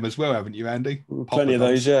few of them as well, haven't you, Andy? Plenty of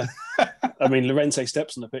those, yeah. I mean, Llorente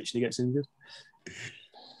steps on the pitch and he gets injured.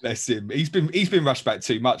 Bless him. He's been rushed back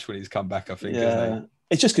too much when he's come back, I think. Yeah,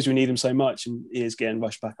 it's just because we need him so much, and he is getting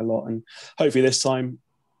rushed back a lot. And hopefully this time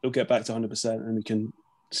he'll get back to 100%, and we can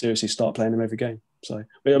seriously start playing him every game. So,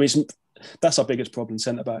 I mean, that's our biggest problem,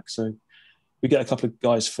 centre back. So we get a couple of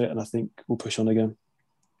guys fit, and I think we'll push on again.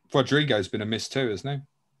 Rodrigo's been a miss too, hasn't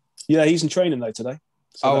he? Yeah, he's in training though today.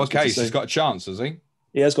 So okay. So he's got a chance, has he?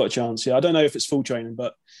 He has got a chance. Yeah, I don't know if it's full training,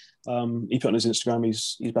 but he put on his Instagram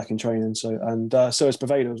he's back in training. So so is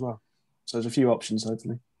Poveda as well. So there's a few options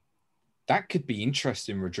hopefully. That could be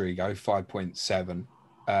interesting, Rodrigo, 5.7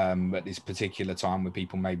 at this particular time, where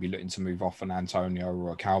people may be looking to move off an Antonio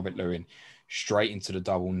or a Calvert-Lewin straight into the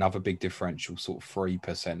double. Another big differential, sort of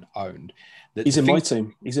 3% owned. He's in my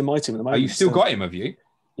team. He's in my team at the moment. Oh, you still got him, have you?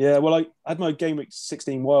 Yeah, well, I had my Gameweek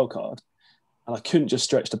 16 wildcard, and I couldn't just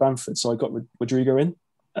stretch to Bamford, so I got Rodrigo in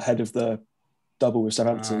ahead of the double with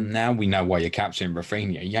Southampton. Now we know why you're captaining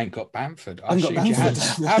Raphinha. You ain't got Bamford. I haven't got Bamford.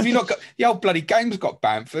 How have you not got... The old bloody game's got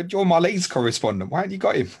Bamford. You're my Leeds correspondent. Why haven't you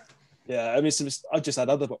got him? Yeah, I mean, I just had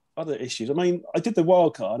other issues. I mean, I did the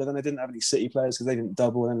wild card, and then I didn't have any City players because they didn't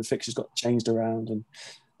double, and then the fixtures got changed around and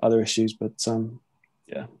other issues. But,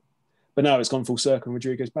 yeah. But now it's gone full circle, and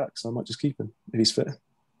Rodrigo's back, so I might just keep him if he's fit.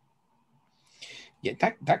 Yeah,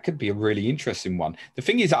 that could be a really interesting one. The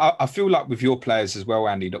thing is, I feel like with your players as well,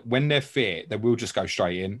 Andy, that when they're fit, they will just go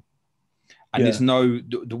straight in. And there's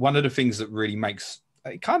one of the things that really makes,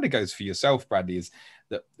 it kind of goes for yourself, Bradley, is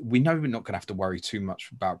that we know we're not going to have to worry too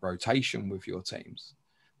much about rotation with your teams.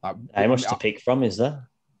 Like, how much to pick from, is there?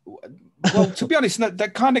 Well, to be honest,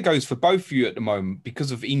 that kind of goes for both of you at the moment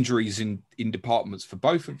because of injuries in departments for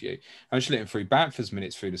both of you. I'm just looking through Bamford's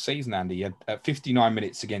minutes through the season, Andy. He had 59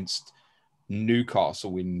 minutes against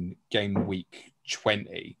Newcastle in game week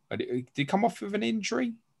 20. Did he come off with an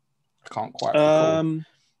injury? I can't quite recall. No,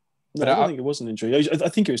 I don't think it was an injury. I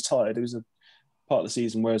think he was tired. It was a part of the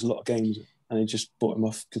season where there's a lot of games, and he just brought him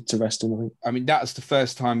off to rest him, I think. I mean, that's the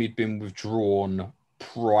first time he'd been withdrawn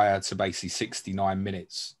prior to basically 69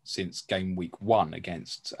 minutes since game week 1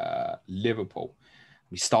 against Liverpool.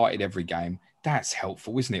 We started every game. That's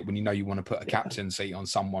helpful, isn't it? When you know you want to put a captaincy on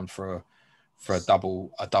someone for a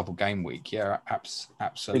double game week. Yeah,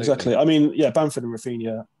 absolutely. Exactly. I mean, yeah, Bamford and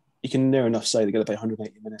Raphinha, you can near enough say they're going to play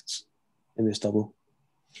 180 minutes in this double.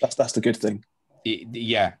 That's the good thing.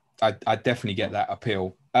 Yeah, I definitely get that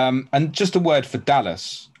appeal. And just a word for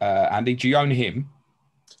Dallas, Andy, do you own him?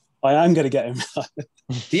 I am going to get him.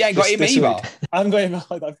 He ain't got him either. I haven't got him.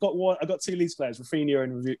 I've got 2 Leeds players, Raphinha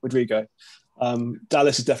and Rodrigo.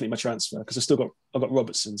 Dallas is definitely my transfer because I've got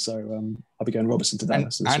Robertson, so I'll be going Robertson to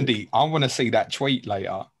Dallas. Andy, I want to see that tweet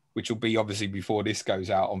later, which will be obviously before this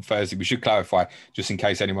goes out on Thursday. We should clarify, just in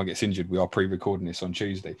case anyone gets injured, we are pre-recording this on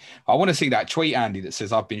Tuesday. I want to see that tweet, Andy, that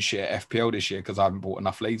says I've been shit at FPL this year because I haven't bought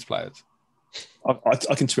enough Leeds players.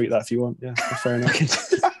 I can tweet that if you want. Yeah, fair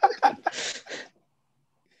enough.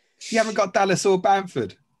 You haven't got Dallas or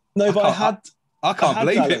Bamford? No, but I can't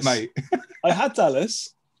believe Dallas. it, mate. I had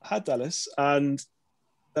Dallas, and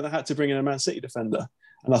then I had to bring in a Man City defender.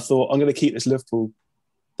 And I thought, I'm going to keep this Liverpool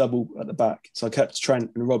double at the back. So I kept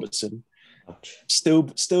Trent and Robertson,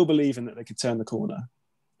 still believing that they could turn the corner.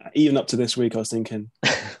 Even up to this week, I was thinking...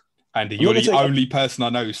 Andy, you're the only person I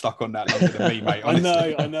know who's stuck on that longer than me, mate.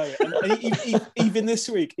 Honestly. I know. And even this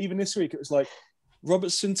week, it was like,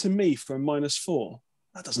 Robertson to me for a -4.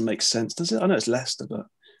 That doesn't make sense, does it? I know it's Leicester, but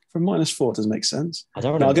for a -4, it doesn't make sense. I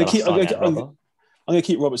don't know. I'm going to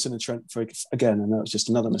keep Robertson and Trent for again, and that was just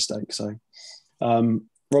another mistake. So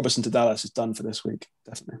Robertson to Dallas is done for this week,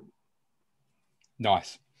 definitely.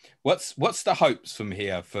 Nice. What's the hopes from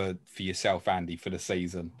here for yourself, Andy, for the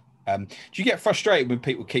season? Do you get frustrated when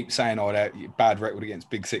people keep saying, "Oh, they're bad record against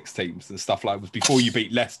Big Six teams" and stuff like that before you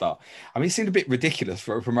beat Leicester? I mean, it seemed a bit ridiculous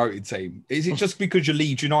for a promoted team. Is it just because you're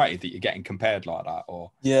Leeds United that you're getting compared like that,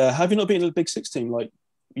 or? Yeah, have you not beaten a Big Six team? Like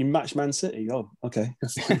you match Man City? Oh, okay.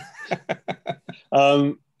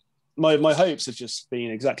 No, my hopes have just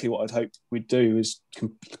been exactly what I'd hoped we'd do: is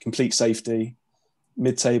complete safety,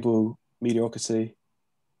 mid-table mediocrity,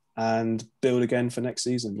 and build again for next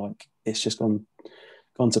season. Like, it's just gone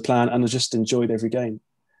to plan, and I just enjoyed every game.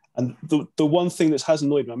 And the one thing that has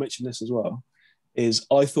annoyed me, I mentioned this as well, is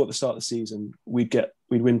I thought at the start of the season we'd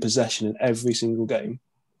win possession in every single game.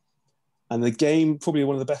 And the game, probably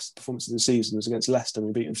one of the best performances of the season, was against Leicester.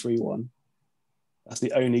 We beat them 3-1. That's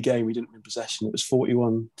the only game we didn't win possession. It was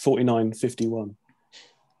 49-51.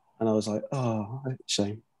 And I was like, oh,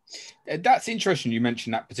 shame. That's interesting you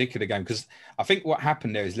mentioned that particular game, because I think what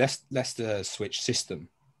happened there is Leicester switched system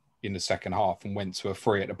in the second half and went to a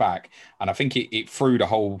three at the back. And I think it threw the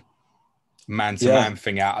whole man-to-man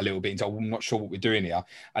thing out a little bit. So I'm not sure what we're doing here.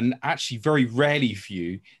 And actually, very rarely for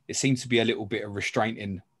you, there seems to be a little bit of restraint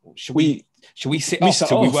in, should we sit off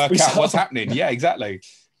till we work out what's happening? Yeah, exactly.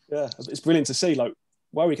 Yeah, it's brilliant to see, like,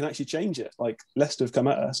 wow, we can actually change it. Like, Leicester have come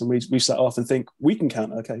at us and we sat off and think we can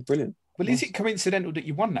counter. Okay, brilliant. Well, is it coincidental that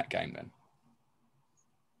you won that game then?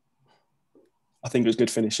 I think it was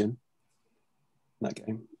good finishing in that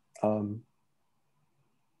game.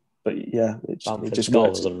 But yeah, it just goal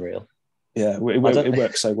was unreal. Yeah, it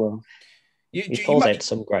worked so well. He pulls out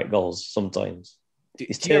some great goals sometimes.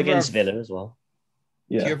 He's two against Villa as well.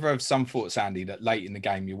 Yeah. Do you ever have some thoughts, Andy, that late in the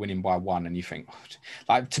game you're winning by 1 and you think,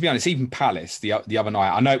 like, to be honest, even Palace the other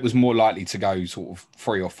night, I know it was more likely to go sort of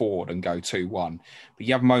 3 or 4 than go 2-1, but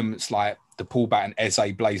you have moments like the pullback and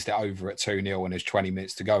Eze blazed it over at 2-0 and there's 20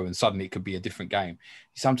 minutes to go and suddenly it could be a different game.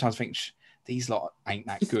 You sometimes think, these lot ain't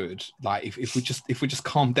that good. Like, if we just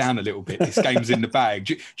calm down a little bit, this game's in the bag.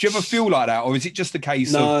 Do you ever feel like that, or is it just a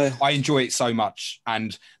case of I enjoy it so much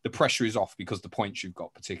and the pressure is off because the points you've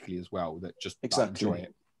got, particularly as well, that just exactly enjoy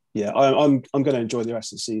it? Yeah, I'm going to enjoy the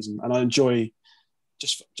rest of the season, and I enjoy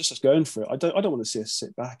just us going for it. I don't want to see us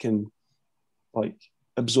sit back and like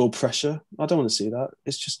absorb pressure. I don't want to see that.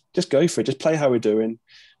 It's just go for it. Just play how we're doing.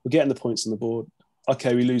 We're getting the points on the board.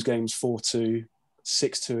 Okay, we lose games 4-2.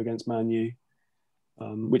 6-2 against Man U,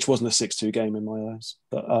 which wasn't a 6-2 game in my eyes.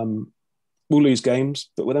 But we'll lose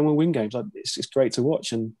games, but then we'll win games. It's great to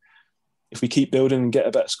watch. And if we keep building and get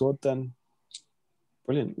a better squad, then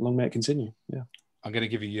brilliant. Long may it continue. Yeah. I'm going to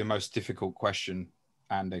give you your most difficult question,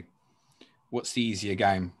 Andy. What's the easier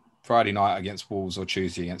game? Friday night against Wolves or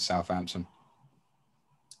Tuesday against Southampton?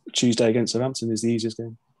 Tuesday against Southampton is the easiest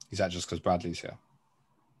game. Is that just because Bradley's here?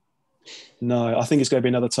 No, I think it's going to be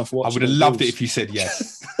another tough watch. I would have loved it if you said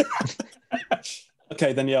yes.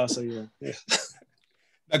 Okay, then yeah, I'll say yeah.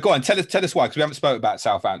 Now, go on, tell us why, because we haven't spoken about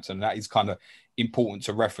Southampton, and that is kind of important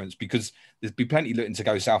to reference, because there's been plenty looking to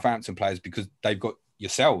go Southampton players because they've got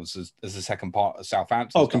yourselves as the second part of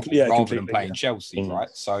Southampton, rather than playing Chelsea, right?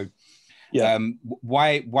 So,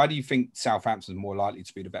 why do you think Southampton's more likely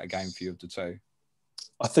to be the better game for you of the two?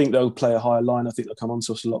 I think they'll play a higher line. I think they'll come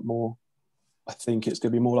onto us a lot more. I think it's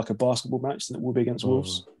going to be more like a basketball match than it will be against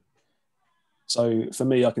Wolves. So for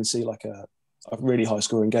me, I can see like a really high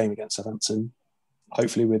scoring game against Southampton.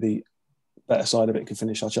 Hopefully with the better side of it can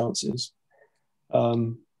finish our chances.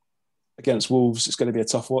 Against Wolves, it's going to be a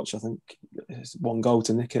tough watch. I think it's 1 goal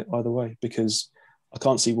to nick it either way, because I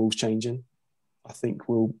can't see Wolves changing. I think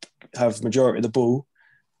we'll have majority of the ball,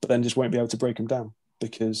 but then just won't be able to break them down,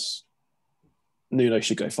 because Nuno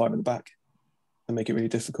should go 5 in the back and make it really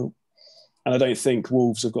difficult. And I don't think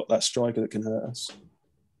Wolves have got that striker that can hurt us,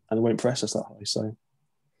 and they won't press us that high. So,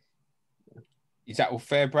 is that all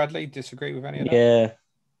fair, Bradley? Disagree with any of that? Yeah,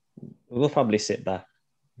 we'll probably sit back.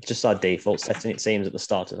 Just our default setting, it seems, at the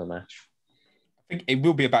start of the match. I think it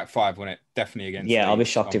will be a back 5, won't it? Definitely against. Yeah, I'll be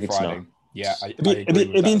shocked if it's Friday. not. Yeah,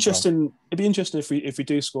 it'd be interesting. Well. It'd be interesting if we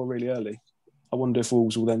do score really early. I wonder if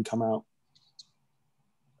Wolves will then come out.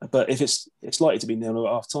 But if it's likely to be 0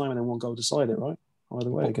 at half time and then 1 goal decide it, right? Either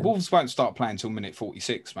way, again. Wolves won't start playing until minute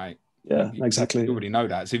 46, mate. Yeah, exactly. You already know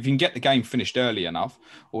that. So if you can get the game finished early enough,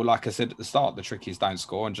 or like I said at the start, the trick is don't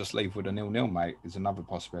score and just leave with a 0-0, mate, is another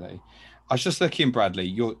possibility. I was just looking, Bradley,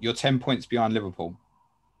 you're 10 points behind Liverpool.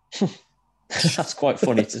 That's quite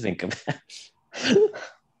funny to think about.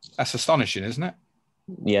 That's astonishing, isn't it?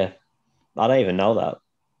 Yeah. I don't even know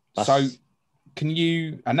that. So can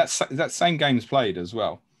you, and that same game's played as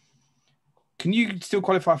well, can you still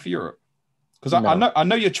qualify for Europe? Because I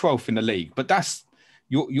know you're 12th in the league, but that's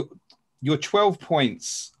you're 12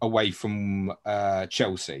 points away from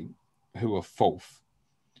Chelsea, who are 4th,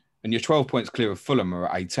 and you're 12 points clear of Fulham, who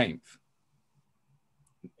are 18th.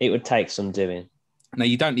 It would take some doing. Now,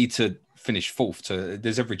 you don't need to finish 4th.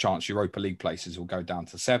 There's every chance Europa League places will go down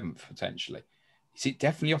to 7th, potentially. Is it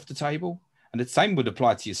definitely off the table? And the same would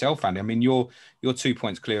apply to yourself, Andy. I mean, you're 2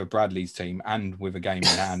 points clear of Bradley's team and with a game in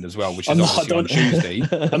hand as well, which is obviously on Tuesday.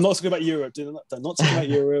 I'm not talking about Europe. I'm not talking about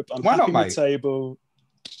Europe. I'm Why happy not, with the table.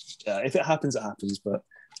 If it happens, it happens. But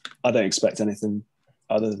I don't expect anything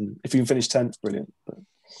other than if you can finish 10th, brilliant. But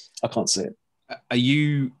I can't see it. Are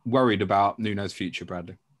you worried about Nuno's future,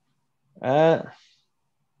 Bradley? I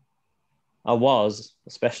was,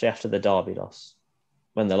 especially after the Derby loss.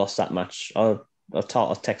 When they lost that match, I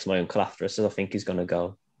text my uncle after. I said I think he's going to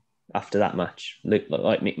go after that match, like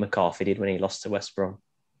Mick McCarthy did when he lost to West Brom.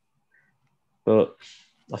 But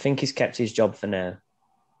I think he's kept his job for now.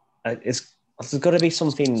 There's got to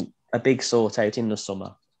be a big sort out in the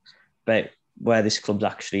summer about where this club's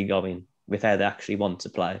actually going, with how they actually want to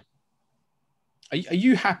play. Are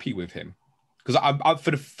you happy with him? Because I,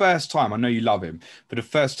 for the first time, I know you love him. For the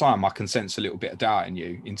first time, I can sense a little bit of doubt in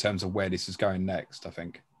you in terms of where this is going next, I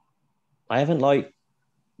think. I haven't liked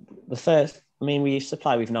the first... I mean, we used to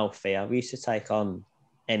play with no fear. We used to take on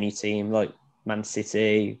any team, like Man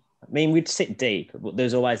City. I mean, we'd sit deep, but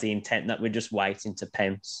there's always the intent that we're just waiting to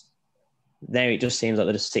pounce. Now it just seems like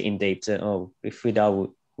they're just sitting deep if we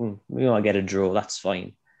don't, we might get a draw, that's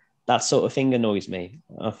fine. That sort of thing annoys me.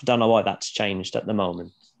 I don't know why that's changed at the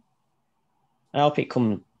moment. I hope it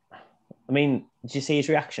comes... I mean, did you see his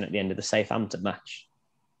reaction at the end of the Southampton match?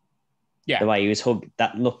 Yeah. The way he was hugged,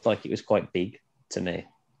 that looked like it was quite big to me.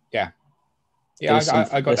 Yeah. Yeah,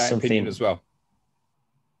 I got that opinion as well.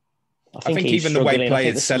 I think even the way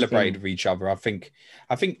players celebrated with each other, I think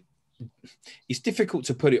it's difficult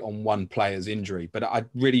to put it on one player's injury, but I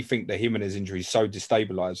really think the Jimenez injury is so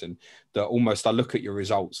destabilising that almost I look at your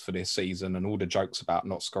results for this season and all the jokes about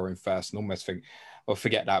not scoring first and almost think, well,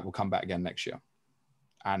 forget that, we'll come back again next year.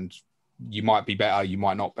 And you might be better, you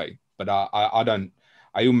might not be. But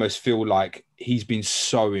I almost feel like he's been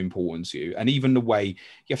so important to you. And even the way,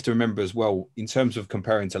 you have to remember as well, in terms of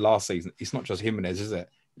comparing to last season, it's not just Jimenez, is it?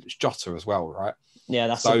 It's Jota as well, right? Yeah,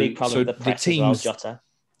 that's a big problem with the press as well, Jota.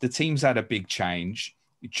 The team's had a big change.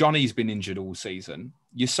 Johnny's been injured all season.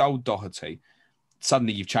 You sold Doherty.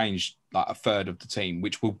 Suddenly you've changed like a third of the team,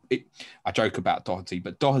 which I joke about Doherty,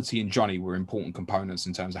 but Doherty and Johnny were important components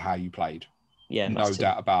in terms of how you played. Yeah, no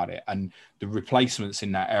doubt about it. And the replacements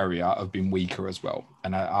in that area have been weaker as well.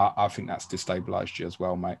 And I think that's destabilised you as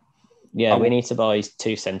well, mate. Yeah, we need to buy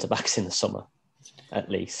 2 centre-backs in the summer, at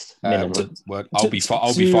least. Minimum. I'll be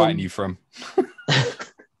fighting you from.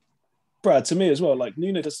 Brad, to me as well, like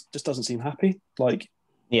Nuno just doesn't seem happy. Like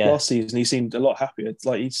last season, he seemed a lot happier. It's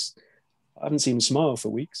like I haven't seen him smile for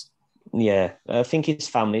weeks. Yeah, I think his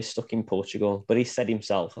family's stuck in Portugal, but he said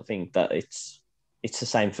himself, I think that it's the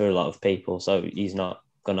same for a lot of people, so he's not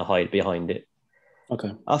going to hide behind it.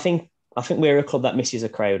 Okay. I think we're a club that misses a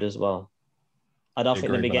crowd as well. I don't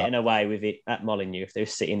think they'd be getting away with it at Molineux if they were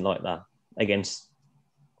sitting like that against,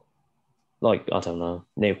 like, I don't know,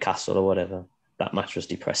 Newcastle or whatever. That match was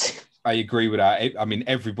depressing. I agree with that. I mean,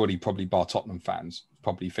 everybody, probably bar Tottenham fans,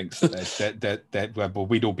 probably thinks that well,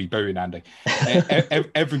 we'd all be booing Andy.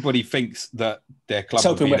 Everybody thinks that their club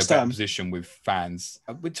would be in a better position with fans.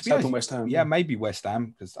 To be honest, West Ham. Yeah, maybe West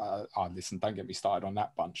Ham, because listen, don't get me started on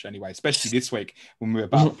that bunch anyway, especially this week when we're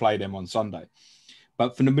about to play them on Sunday.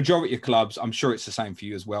 But for the majority of clubs, I'm sure it's the same for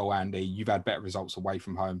you as well, Andy. You've had better results away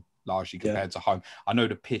from home, largely compared to home. I know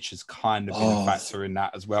the pitch has kind of been a factor in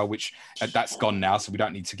that as well, which that's gone now, so we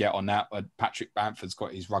don't need to get on that. But Patrick Bamford's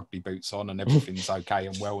got his rugby boots on and everything's okay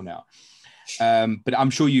and well now. But I'm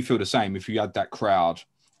sure you feel the same if you had that crowd.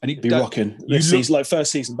 And it'd be rocking. Like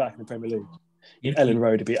first season back in the Premier League. In Ellen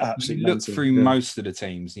Road, it'd be absolutely look through most of the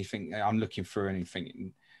teams and you think, I'm looking through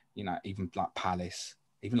anything, even like Palace,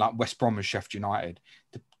 even like West Brom and Sheffield United,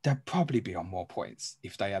 they'd probably be on more points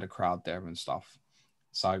if they had a crowd there and stuff.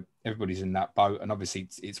 So everybody's in that boat. And obviously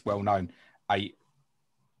it's well known, 8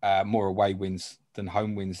 more away wins than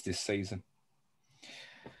home wins this season.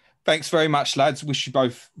 Thanks very much, lads. Wish you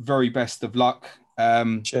both very best of luck.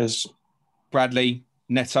 Cheers. Bradley,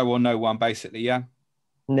 Neto or no one, basically, yeah?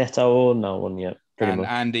 Neto or no one, yeah. And much.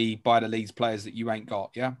 Andy, buy the Leeds players that you ain't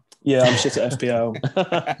got, yeah? Yeah, I'm shit at FPL.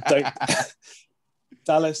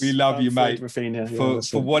 Dallas. We love you, mate. Raphinha.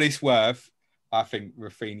 For what it's worth, I think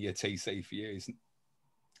Raphinha TC for you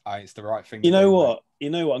it's the right thing. You know what?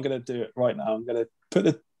 I'm going to do it right now. I'm going to put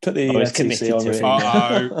the TC on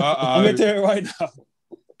Raphinha. I'm going to do it right now.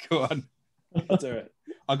 Go on. I'll do it.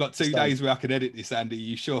 I got 2 days where I can edit this, Andy.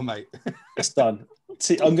 You sure, mate? It's done.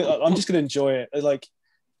 See, I'm just going to enjoy it. Like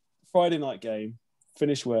Friday night game,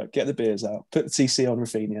 finish work, get the beers out, put the TC on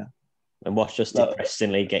Raphinha. And watch us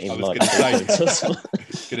depressingly getting like... going to say.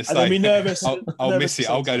 And then be nervous. I'll miss it.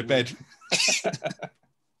 I'll go to bed.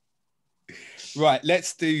 Right,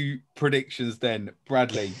 let's do predictions then.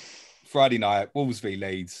 Bradley, Friday night, Wolves v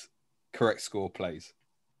Leeds. Correct score, please.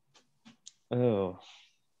 Oh.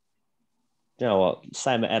 You know what?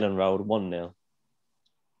 Same at Ellen Road, 1-0.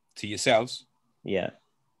 To yourselves. Yeah.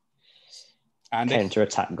 Andy?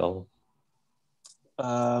 Counter-attack goal.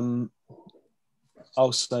 I'll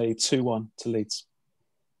say 2-1 to Leeds.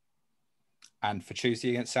 And for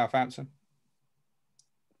Tuesday against Southampton?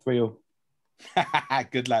 3-0.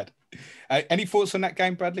 Good lad. Any thoughts on that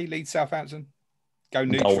game, Bradley? Leeds Southampton? Go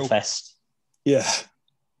neutral. Goal fest. Yeah.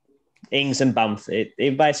 Ings and Bamford.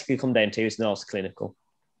 It basically come down to who's the most clinical.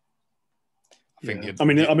 I think. Yeah.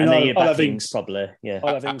 I'll have Ings probably. Yeah.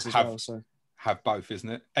 I'll have Ings as well. So have both, isn't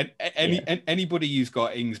it? And anybody who's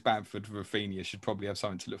got Ings, Bamford, Raphinha should probably have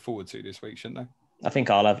something to look forward to this week, shouldn't they? I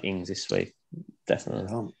think I'll have Ings this week.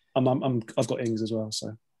 Definitely. I've got Ings as well.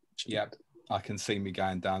 So yeah, I can see me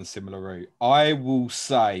going down a similar route. I will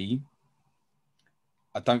say,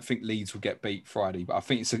 I don't think Leeds will get beat Friday, but I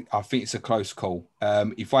think it's a close call.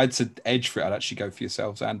 If I had to edge for it, I'd actually go for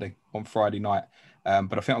yourselves, Andy, on Friday night.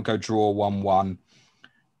 But I think I'll go draw 1-1,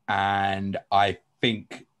 and I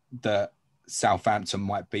think that Southampton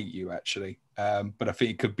might beat you actually. But I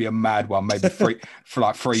think it could be a mad one, maybe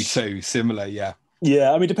 3-2, similar. Yeah.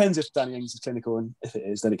 Yeah, I mean, it depends if Danny Ings is clinical, and if it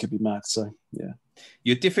is, then it could be mad. So yeah,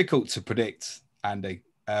 you're difficult to predict, Andy.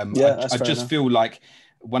 I just feel like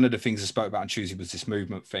one of the things I spoke about on Tuesday was this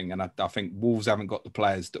movement thing, and I think Wolves haven't got the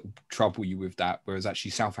players that will trouble you with that, whereas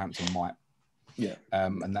actually Southampton might. Yeah,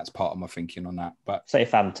 and that's part of my thinking on that. But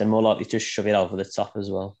Southampton more likely to shove it over the top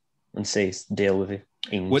as well and deal with it.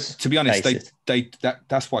 Well, to be honest,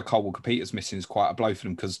 that's why Cole Walker-Peters missing is quite a blow for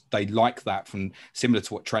them, because they like that, from similar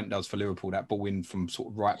to what Trent does for Liverpool, that ball in from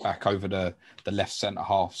sort of right back over the left centre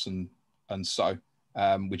halves and so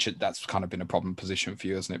which that's kind of been a problem position for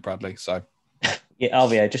you, hasn't it, Bradley? So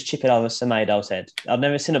yeah, just chip it over Semedo's head. I've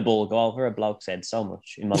never seen a ball go over a bloke's head so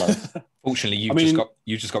much in my life. Fortunately,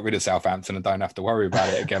 you just got rid of Southampton and don't have to worry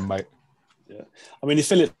about it again, mate. Yeah, I mean, if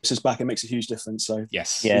Phillips is back, it makes a huge difference. So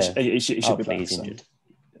yes, yeah, he should be back. So.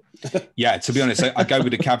 Yeah, to be honest, I go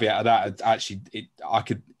with the caveat of that. Actually,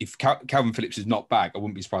 if Calvin Phillips is not back, I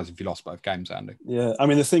wouldn't be surprised if he lost both games, Andy. Yeah, I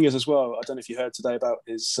mean, the thing is as well, I don't know if you heard today about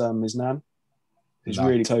his nan. He's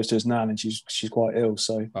really close to his nan, and she's quite ill.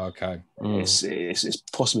 So okay, it's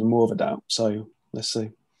possibly more of a doubt. So let's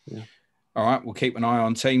see. Yeah. All right, we'll keep an eye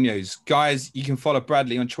on team news. Guys, you can follow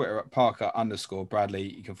Bradley on Twitter at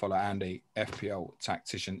Parker_Bradley. You can follow Andy, FPL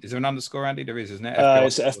Tactician. Is there an underscore, Andy? There is, isn't it?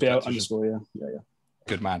 It's FPL underscore, yeah.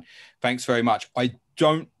 Good man. Thanks very much. I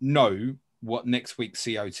don't know what next week's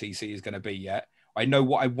C.O.T.C is going to be yet. I know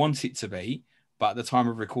what I want it to be, but at the time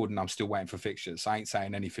of recording, I'm still waiting for fixtures. So I ain't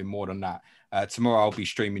saying anything more than that. Tomorrow, I'll be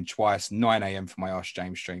streaming twice, 9 a.m. for my Ask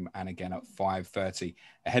James stream, and again at 5:30,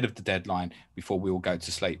 ahead of the deadline, before we all go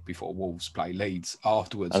to sleep, before Wolves play Leeds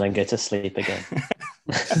afterwards. And then go to sleep again.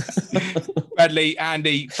 Bradley,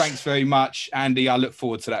 Andy, thanks very much. Andy, I look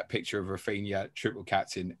forward to that picture of Raphinha, triple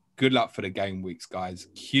captain. Good luck for the game weeks, guys.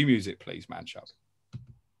 Cue music, please, man. Shop.